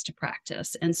spaces to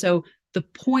practice. And so the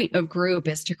point of group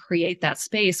is to create that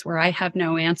space where I have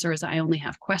no answers, I only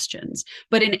have questions.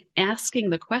 But in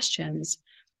asking the questions,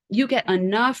 you get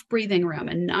enough breathing room,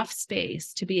 enough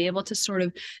space to be able to sort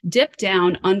of dip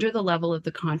down under the level of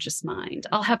the conscious mind.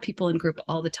 I'll have people in group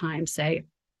all the time say,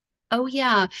 oh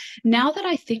yeah, now that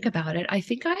I think about it, I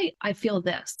think I feel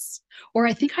this, or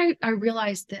I think I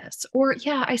realize this, or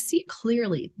yeah, I see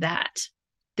clearly that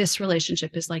this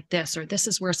relationship is like this, or this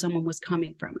is where someone was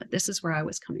coming from, or this is where I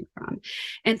was coming from.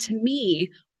 And to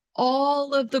me,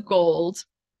 all of the gold,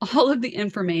 all of the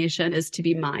information is to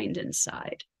be mined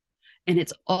inside. And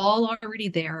it's all already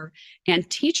there. And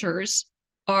teachers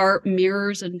are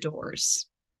mirrors and doors.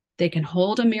 They can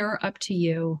hold a mirror up to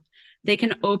you. They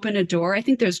can open a door. I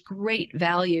think there's great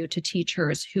value to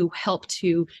teachers who help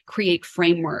to create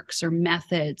frameworks or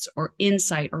methods or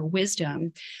insight or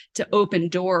wisdom to open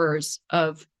doors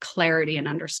of clarity and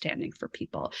understanding for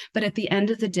people. But at the end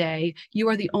of the day, you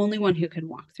are the only one who can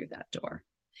walk through that door.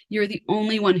 You're the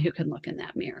only one who can look in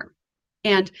that mirror.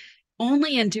 And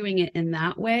only in doing it in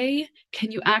that way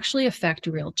can you actually affect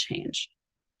real change.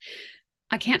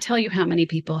 I can't tell you how many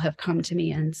people have come to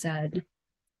me and said,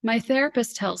 my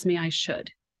therapist tells me I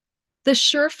should. The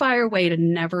surefire way to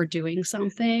never doing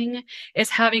something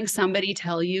is having somebody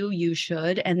tell you you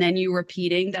should, and then you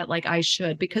repeating that like I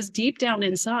should, because deep down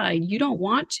inside, you don't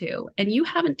want to, and you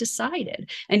haven't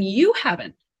decided, and you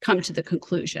haven't come to the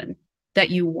conclusion that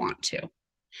you want to.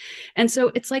 And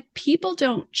so it's like people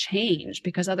don't change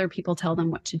because other people tell them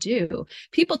what to do.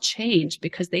 People change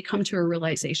because they come to a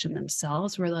realization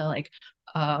themselves where they're like,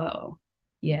 oh,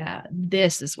 yeah,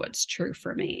 this is what's true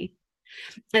for me.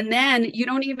 And then you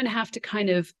don't even have to kind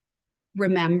of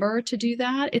remember to do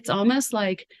that. It's almost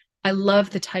like I love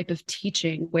the type of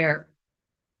teaching where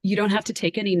you don't have to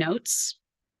take any notes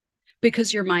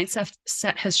because your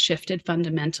mindset has shifted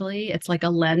fundamentally. It's like a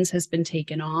lens has been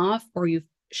taken off, or you've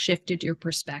shifted your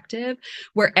perspective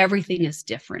where everything is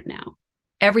different now.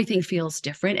 Everything feels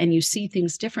different and you see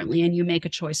things differently and you make a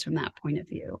choice from that point of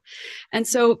view. And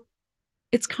so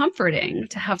it's comforting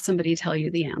to have somebody tell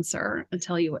you the answer and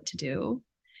tell you what to do.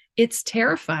 It's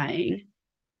terrifying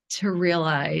to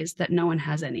realize that no one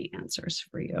has any answers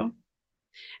for you.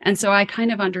 And so I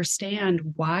kind of understand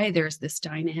why there's this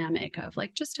dynamic of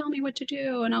like, just tell me what to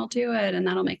do and I'll do it and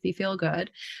that'll make me feel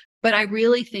good. But I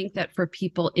really think that for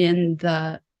people in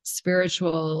the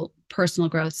spiritual, personal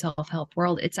growth, self-help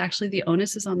world, it's actually the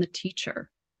onus is on the teacher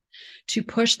to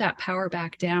push that power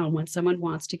back down when someone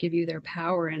wants to give you their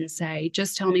power and say,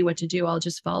 just tell me what to do. I'll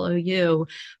just follow you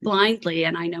blindly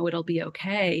and I know it'll be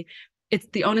okay. It's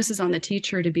the onus is on the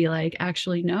teacher to be like,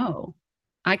 actually, no,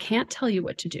 I can't tell you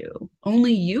what to do.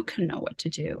 Only you can know what to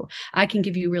do. I can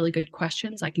give you really good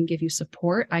questions. I can give you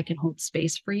support. I can hold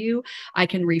space for you. I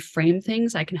can reframe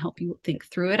things. I can help you think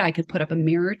through it. I can put up a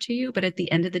mirror to you. But at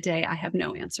the end of the day, I have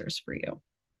no answers for you.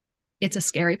 It's a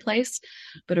scary place,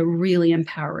 but a really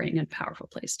empowering and powerful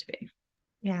place to be.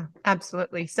 Yeah,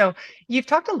 absolutely. So you've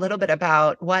talked a little bit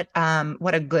about what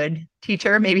a good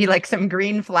teacher, maybe like some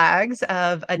green flags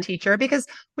of a teacher, because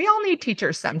we all need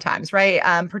teachers sometimes, right?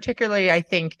 Particularly, I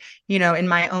think, in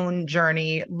my own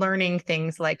journey, learning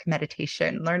things like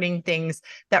meditation, learning things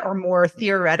that are more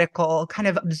theoretical, kind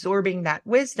of absorbing that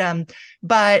wisdom.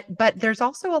 But there's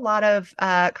also a lot of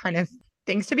kind of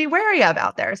things to be wary of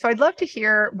out there. So I'd love to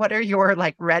hear, what are your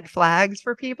like red flags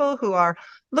for people who are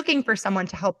looking for someone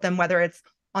to help them, whether it's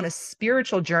on a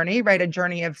spiritual journey, right? A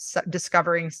journey of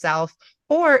discovering self,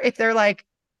 or if they're like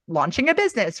launching a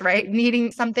business, right?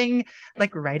 Needing something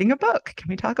like writing a book. Can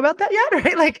we talk about that yet?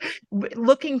 Right? Like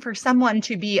looking for someone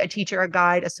to be a teacher, a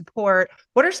guide, a support.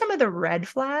 What are some of the red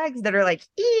flags that are like,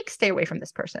 eek, stay away from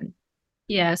this person?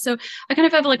 Yeah. So I kind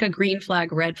of have like a green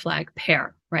flag, red flag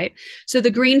pair, right? So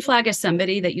the green flag is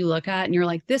somebody that you look at and you're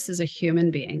like, this is a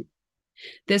human being.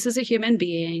 This is a human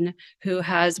being who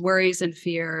has worries and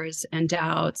fears and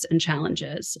doubts and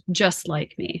challenges, just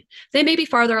like me. They may be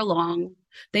farther along.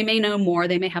 They may know more.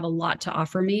 They may have a lot to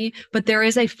offer me, but there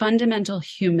is a fundamental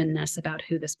humanness about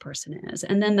who this person is.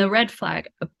 And then the red flag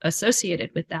associated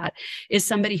with that is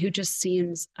somebody who just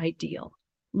seems ideal,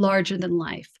 larger than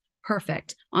life,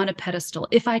 perfect, on a pedestal.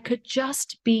 If I could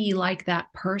just be like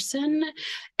that person,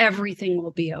 everything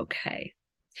will be okay.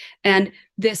 And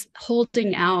this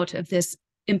holding out of this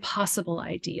impossible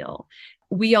ideal,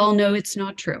 we all know it's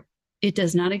not true. It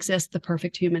does not exist. The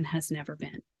perfect human has never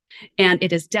been. And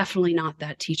it is definitely not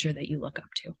that teacher that you look up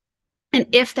to. And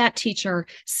if that teacher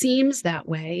seems that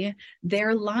way,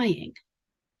 they're lying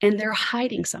and they're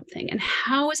hiding something. And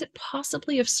how is it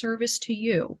possibly of service to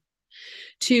you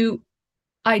to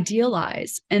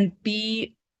idealize and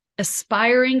be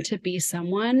aspiring to be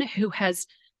someone who has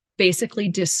basically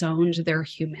disowned their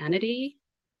humanity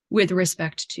with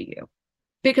respect to you?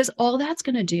 Because all that's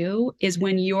going to do is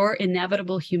when your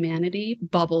inevitable humanity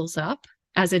bubbles up,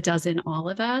 as it does in all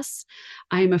of us,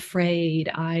 I'm afraid,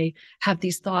 I have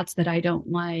these thoughts that I don't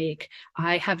like,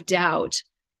 I have doubt,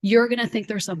 you're going to think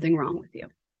there's something wrong with you.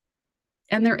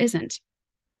 And there isn't,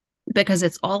 because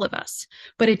it's all of us.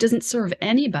 But it doesn't serve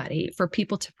anybody for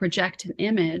people to project an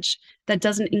image that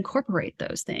doesn't incorporate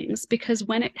those things, because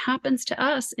when it happens to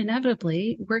us,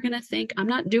 inevitably, we're going to think, I'm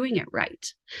not doing it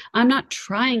right. I'm not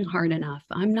trying hard enough.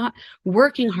 I'm not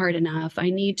working hard enough.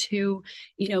 I need to,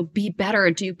 be better,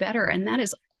 do better. And that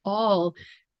is all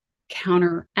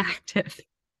counteractive.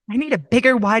 I need a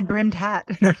bigger wide brimmed hat.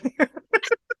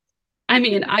 I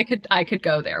mean, I could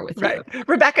go there with right. you.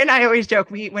 Rebecca and I always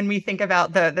joke, when we think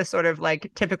about the sort of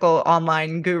like typical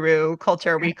online guru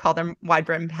culture, we call them wide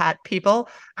brim hat people.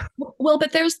 Well,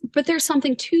 but there's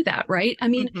something to that, right? I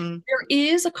mean, there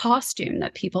is a costume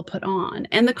that people put on,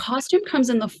 and the costume comes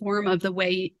in the form of the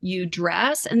way you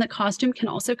dress, and the costume can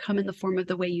also come in the form of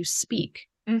the way you speak.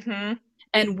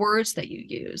 And words that you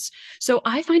use. So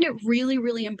I find it really,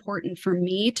 really important for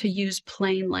me to use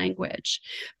plain language,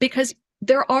 because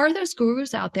there are those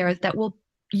gurus out there that will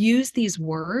use these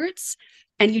words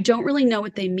and you don't really know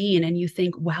what they mean. And you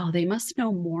think, wow, they must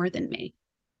know more than me.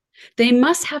 They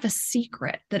must have a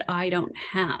secret that I don't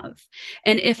have.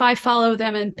 And if I follow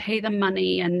them and pay them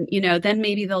money and, then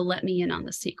maybe they'll let me in on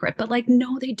the secret. But like,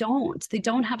 no, they don't. They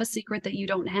don't have a secret that you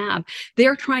don't have.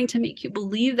 They're trying to make you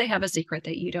believe they have a secret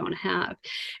that you don't have.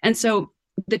 And so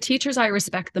the teachers I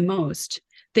respect the most,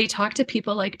 they talk to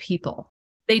people like people.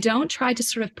 They don't try to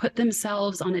sort of put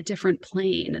themselves on a different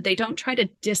plane. They don't try to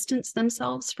distance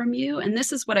themselves from you. And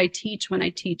this is what I teach when I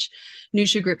teach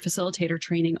Nusha Group Facilitator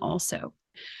training also.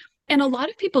 And a lot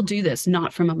of people do this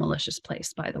not from a malicious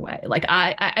place, by the way. Like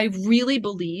I really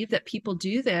believe that people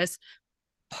do this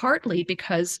partly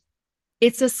because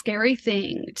it's a scary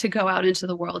thing to go out into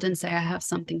the world and say, I have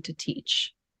something to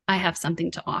teach. I have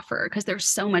something to offer, because there's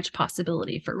so much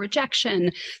possibility for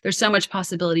rejection. There's so much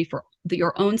possibility for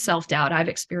your own self-doubt. I've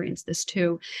experienced this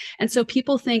too. And so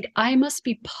people think I must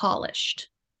be polished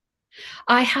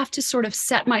I have to sort of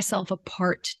set myself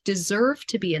apart to deserve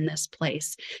to be in this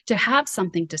place, to have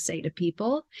something to say to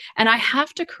people. And I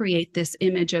have to create this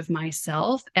image of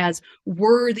myself as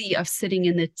worthy of sitting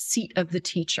in the seat of the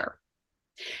teacher.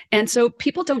 And so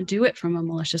people don't do it from a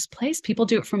malicious place. People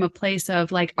do it from a place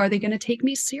of like, are they going to take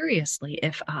me seriously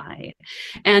if I,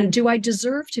 and do I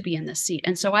deserve to be in the seat?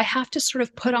 And so I have to sort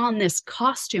of put on this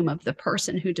costume of the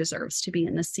person who deserves to be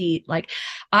in the seat. Like,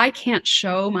 I can't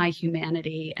show my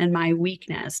humanity and my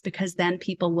weakness, because then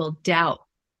people will doubt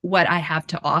what I have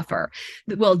to offer,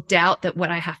 will doubt that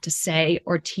what I have to say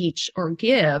or teach or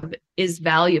give is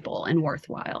valuable and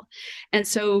worthwhile. And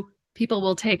so people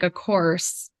will take a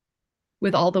course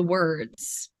with all the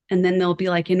words, and then they'll be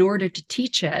like, in order to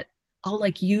teach it, I'll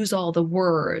like use all the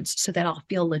words so that I'll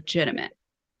feel legitimate.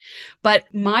 But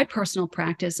my personal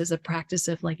practice is a practice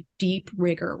of like deep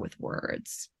rigor with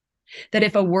words, that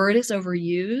if a word is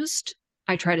overused,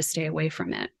 I try to stay away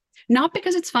from it. Not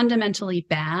because it's fundamentally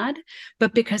bad,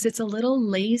 but because it's a little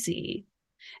lazy.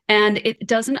 And it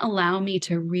doesn't allow me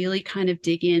to really kind of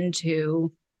dig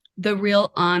into the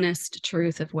real honest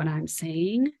truth of what I'm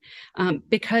saying,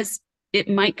 because it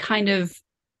might kind of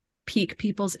pique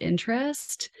people's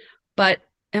interest, but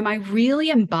am I really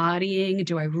embodying?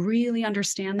 Do I really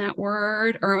understand that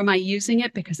word? Or am I using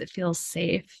it because it feels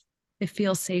safe? It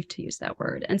feels safe to use that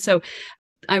word. And so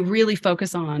I really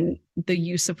focus on the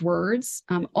use of words,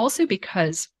 also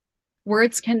because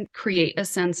words can create a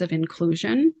sense of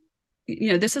inclusion.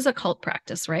 You know, this is a cult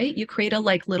practice, right? You create a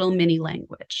like little mini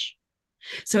language.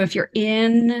 So if you're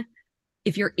in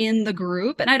the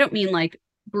group, and I don't mean like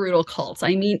brutal cults,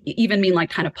 I mean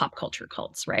like kind of pop culture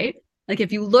cults, right? Like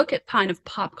if you look at kind of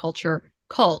pop culture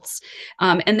cults,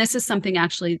 and this is something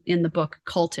actually in the book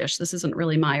Cultish, this isn't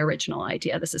really my original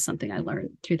idea, this is something I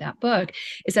learned through that book,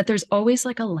 is that there's always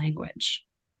like a language.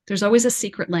 There's always a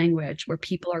secret language where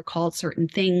people are called certain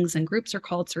things and groups are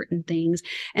called certain things,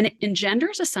 and it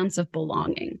engenders a sense of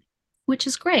belonging, which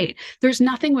is great. There's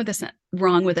nothing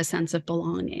wrong with a sense of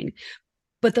belonging.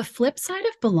 But the flip side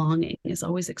of belonging is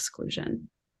always exclusion.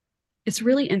 It's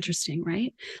really interesting,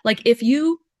 right? Like if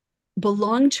you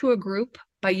belong to a group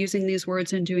by using these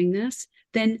words and doing this,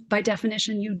 then by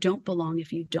definition, you don't belong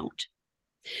if you don't.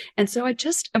 And so I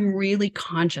just am really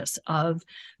conscious of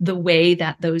the way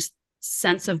that those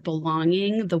sense of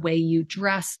belonging, the way you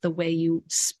dress, the way you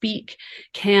speak,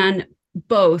 can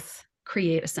both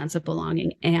create a sense of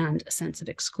belonging and a sense of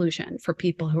exclusion for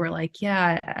people who are like,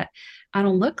 yeah, I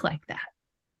don't look like that.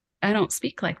 I don't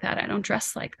speak like that. I don't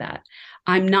dress like that.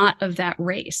 I'm not of that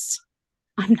race.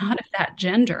 I'm not of that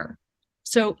gender.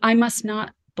 So I must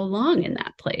not belong in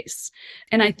that place.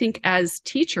 And I think as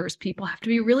teachers, people have to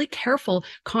be really careful,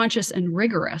 conscious, and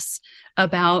rigorous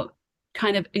about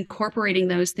kind of incorporating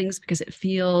those things because it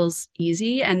feels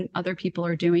easy and other people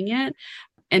are doing it.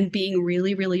 And being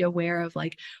really, really aware of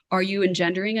like, are you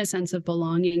engendering a sense of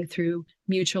belonging through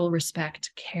mutual respect,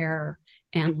 care,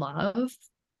 and love,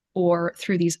 or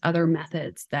through these other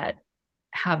methods that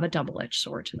have a double-edged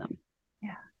sword to them?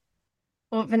 Yeah.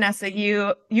 Well, Vanessa,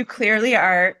 you clearly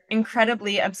are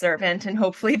incredibly observant, and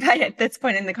hopefully at this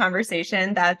point in the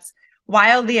conversation, that's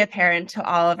wildly apparent to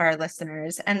all of our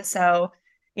listeners. And so,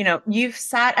 you know, you've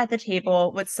sat at the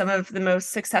table with some of the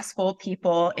most successful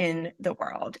people in the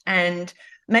world, and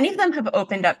many of them have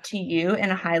opened up to you in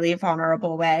a highly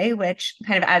vulnerable way, which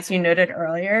kind of, as you noted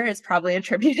earlier, is probably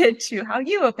attributed to how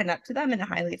you open up to them in a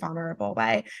highly vulnerable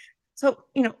way. So,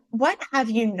 you know, what have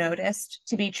you noticed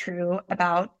to be true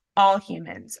about all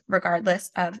humans,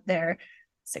 regardless of their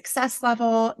success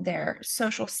level, their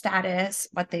social status,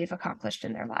 what they've accomplished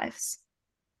in their lives?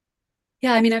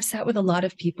 Yeah, I mean, I've sat with a lot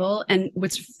of people, and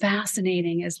what's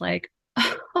fascinating is like,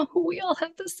 oh, we all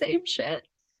have the same shit.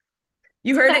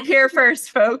 You heard it here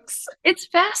first, folks. It's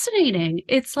fascinating.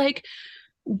 It's like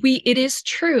it is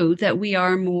true that we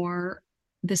are more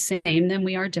the same than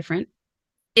we are different.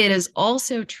 It is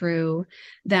also true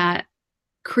that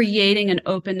creating an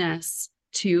openness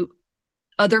to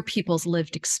other people's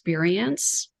lived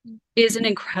experience is an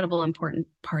incredible important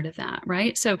part of that,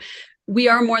 right? So we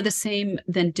are more the same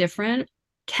than different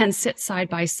can sit side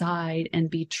by side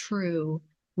and be true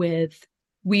with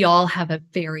we all have a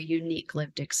very unique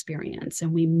lived experience,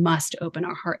 and we must open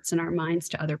our hearts and our minds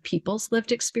to other people's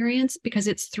lived experience because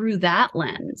it's through that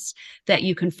lens that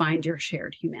you can find your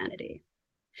shared humanity.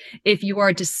 If you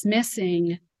are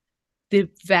dismissing the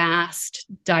vast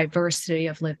diversity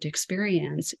of lived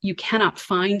experience, you cannot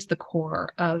find the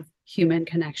core of human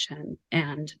connection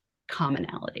and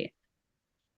commonality.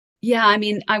 Yeah, I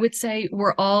mean, I would say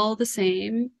we're all the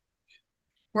same.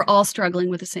 We're all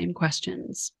struggling with the same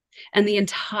questions. And the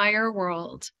entire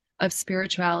world of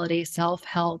spirituality,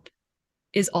 self-help,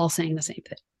 is all saying the same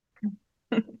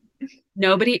thing.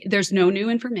 There's no new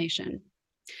information.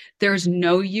 There's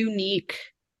no unique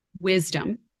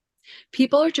wisdom.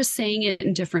 People are just saying it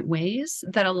in different ways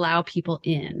that allow people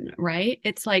in, right?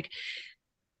 It's like,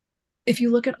 if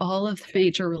you look at all of the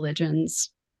major religions,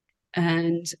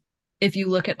 and if you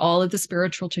look at all of the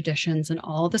spiritual traditions and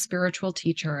all the spiritual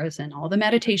teachers and all the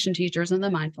meditation teachers and the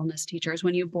mindfulness teachers,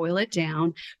 when you boil it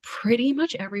down, pretty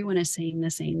much everyone is saying the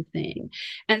same thing.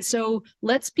 And so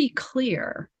let's be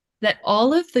clear that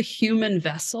all of the human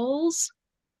vessels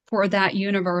for that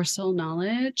universal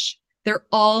knowledge, they're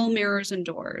all mirrors and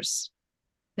doors.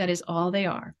 That is all they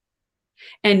are.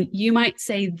 And you might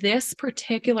say, this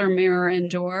particular mirror and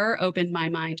door opened my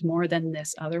mind more than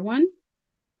this other one.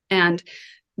 And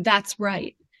that's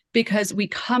right, because we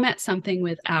come at something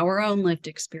with our own lived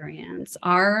experience,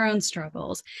 our own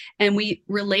struggles, and we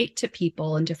relate to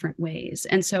people in different ways.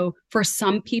 And so for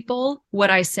some people, what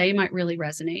I say might really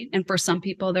resonate. And for some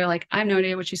people, they're like, I have no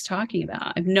idea what she's talking about.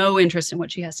 I have no interest in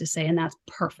what she has to say. And that's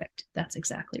perfect. That's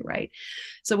exactly right.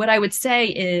 So what I would say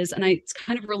is, and it's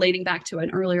kind of relating back to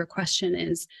an earlier question,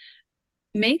 is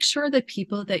make sure that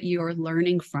people that you're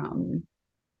learning from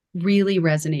really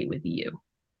resonate with you.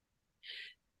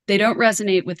 They don't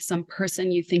resonate with some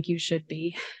person you think you should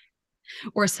be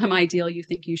or some ideal you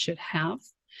think you should have.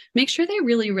 Make sure they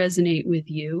really resonate with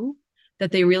you,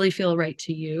 that they really feel right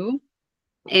to you,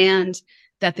 and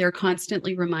that they're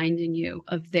constantly reminding you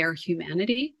of their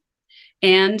humanity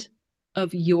and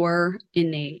of your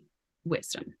innate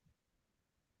wisdom.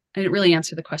 I didn't really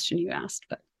answer the question you asked,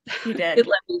 but you did. It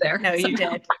led me there. No, you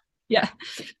did. Yeah.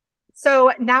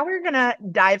 So now we're going to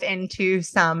dive into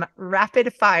some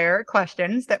rapid fire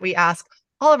questions that we ask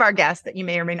all of our guests that you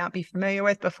may or may not be familiar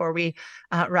with before we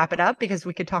wrap it up, because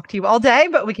we could talk to you all day,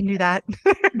 but we can do that.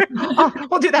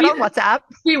 We'll do that on WhatsApp.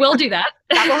 We will do that.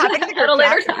 That will happen in the group at a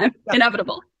later chat. time. Yep.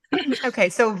 Inevitable. Okay.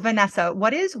 So Vanessa,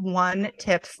 what is one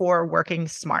tip for working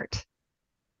smart?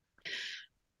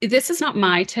 This is not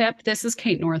my tip. This is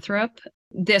Kate Northrup.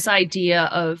 This idea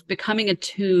of becoming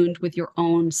attuned with your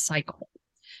own cycle.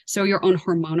 So your own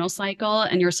hormonal cycle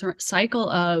and your cycle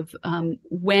of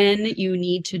when you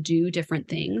need to do different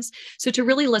things. So to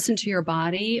really listen to your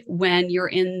body when you're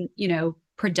in,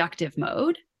 productive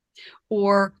mode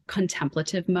or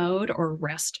contemplative mode or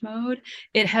rest mode,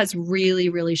 it has really,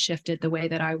 really shifted the way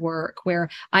that I work, where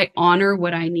I honor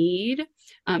what I need.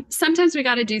 Sometimes we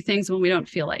got to do things when we don't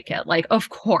feel like it. Like, of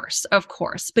course.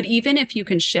 But even if you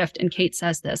can shift, and Kate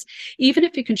says this, even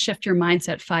if you can shift your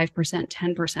mindset 5%,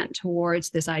 10%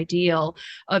 towards this ideal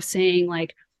of saying,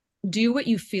 like, do what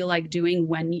you feel like doing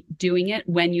when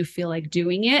you feel like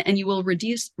doing it, and you will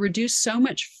reduce so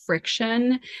much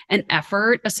friction and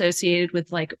effort associated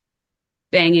with like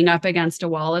banging up against a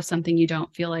wall of something you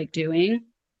don't feel like doing.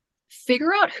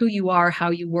 Figure out who you are, how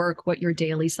you work, what your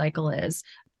daily cycle is,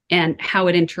 and how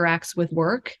it interacts with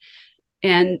work.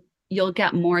 And you'll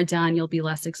get more done. You'll be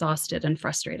less exhausted and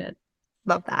frustrated.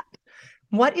 Love that.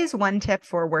 What is one tip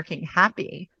for working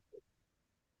happy?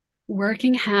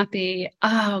 Working happy.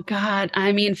 Oh God.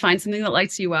 I mean, find something that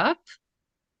lights you up.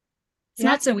 It's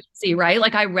not so easy, right?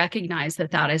 Like, I recognize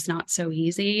that is not so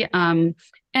easy. And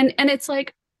it's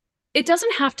like, it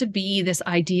doesn't have to be this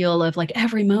ideal of like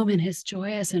every moment is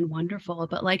joyous and wonderful,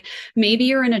 but like maybe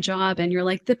you're in a job and you're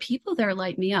like, the people there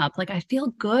light me up. Like, I feel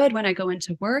good when I go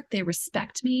into work. They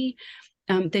respect me.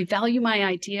 They value my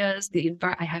ideas.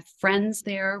 I have friends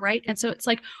there, right? And so it's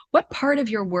like, what part of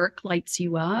your work lights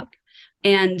you up?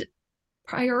 And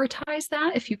prioritize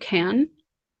that if you can,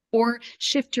 or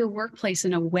shift your workplace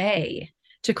in a way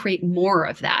to create more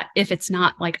of that if it's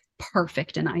not like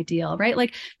perfect and ideal, right?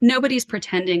 Like, nobody's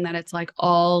pretending that it's like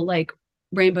all like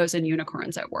rainbows and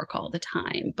unicorns at work all the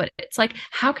time, but it's like,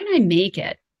 how can I make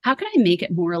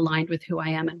it more aligned with who I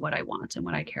am and what I want and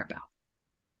what I care about?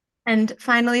 And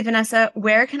finally, Vanessa,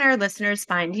 where can our listeners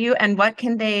find you and what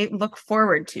can they look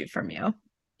forward to from you?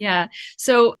 Yeah.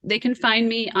 So they can find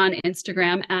me on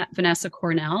Instagram at Vanessa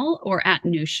Cornell or at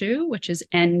Nushu, which is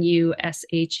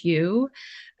NUSHU.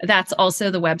 That's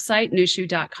also the website,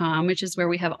 nushu.com, which is where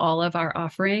we have all of our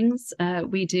offerings.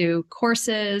 We do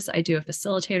courses. I do a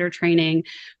facilitator training.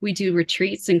 We do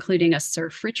retreats, including a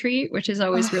surf retreat, which is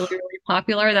always really, really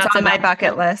popular. That's on my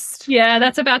bucket list. Yeah,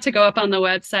 that's about to go up on the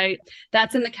website.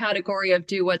 That's in the category of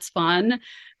do what's fun.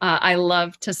 I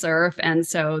love to surf. And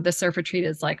so the surf retreat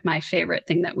is like my favorite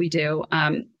thing that we do.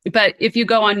 But if you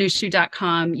go on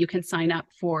nushu.com, you can sign up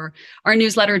for our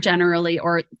newsletter generally,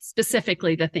 or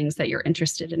specifically the things that you're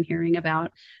interested in hearing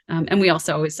about. And I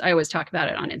always talk about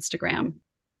it on Instagram,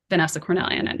 Vanessa Cornell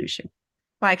and at Nushu.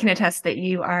 Well, I can attest that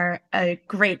you are a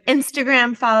great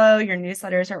Instagram follow. Your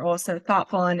newsletters are also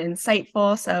thoughtful and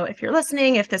insightful. So if you're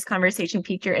listening, if this conversation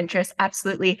piqued your interest,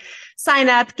 absolutely sign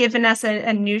up, give Vanessa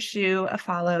a new shoe a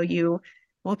follow. You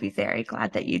will be very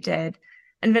glad that you did.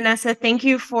 And Vanessa, thank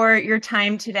you for your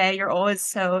time today. You're always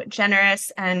so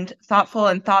generous and thoughtful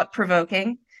and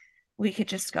thought-provoking. We could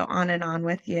just go on and on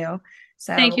with you.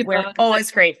 So Thank you we're both.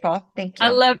 always grateful. Thank you. I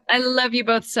love you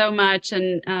both so much.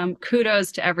 And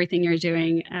kudos to everything you're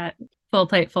doing at Full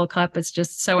Plate, Full Cup. It's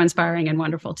just so inspiring and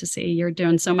wonderful to see. You're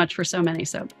doing so much for so many.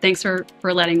 So thanks for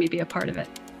letting me be a part of it.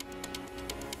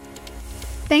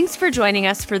 Thanks for joining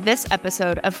us for this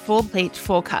episode of Full Plate,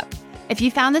 Full Cup. If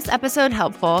you found this episode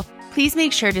helpful, please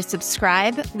make sure to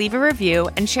subscribe, leave a review,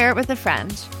 and share it with a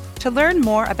friend. To learn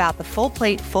more about the Full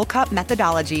Plate, Full Cup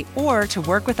methodology or to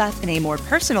work with us in a more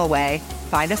personal way,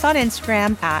 find us on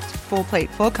Instagram at Full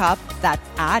Plate, Full Cup. That's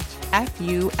at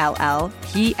FULLPLATE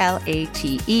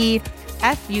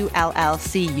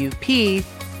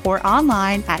or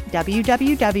online at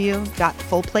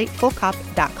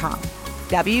www.fullplatefullcup.com.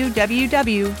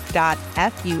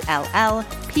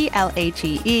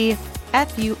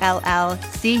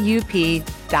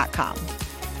 www.fullplatefullcup.com.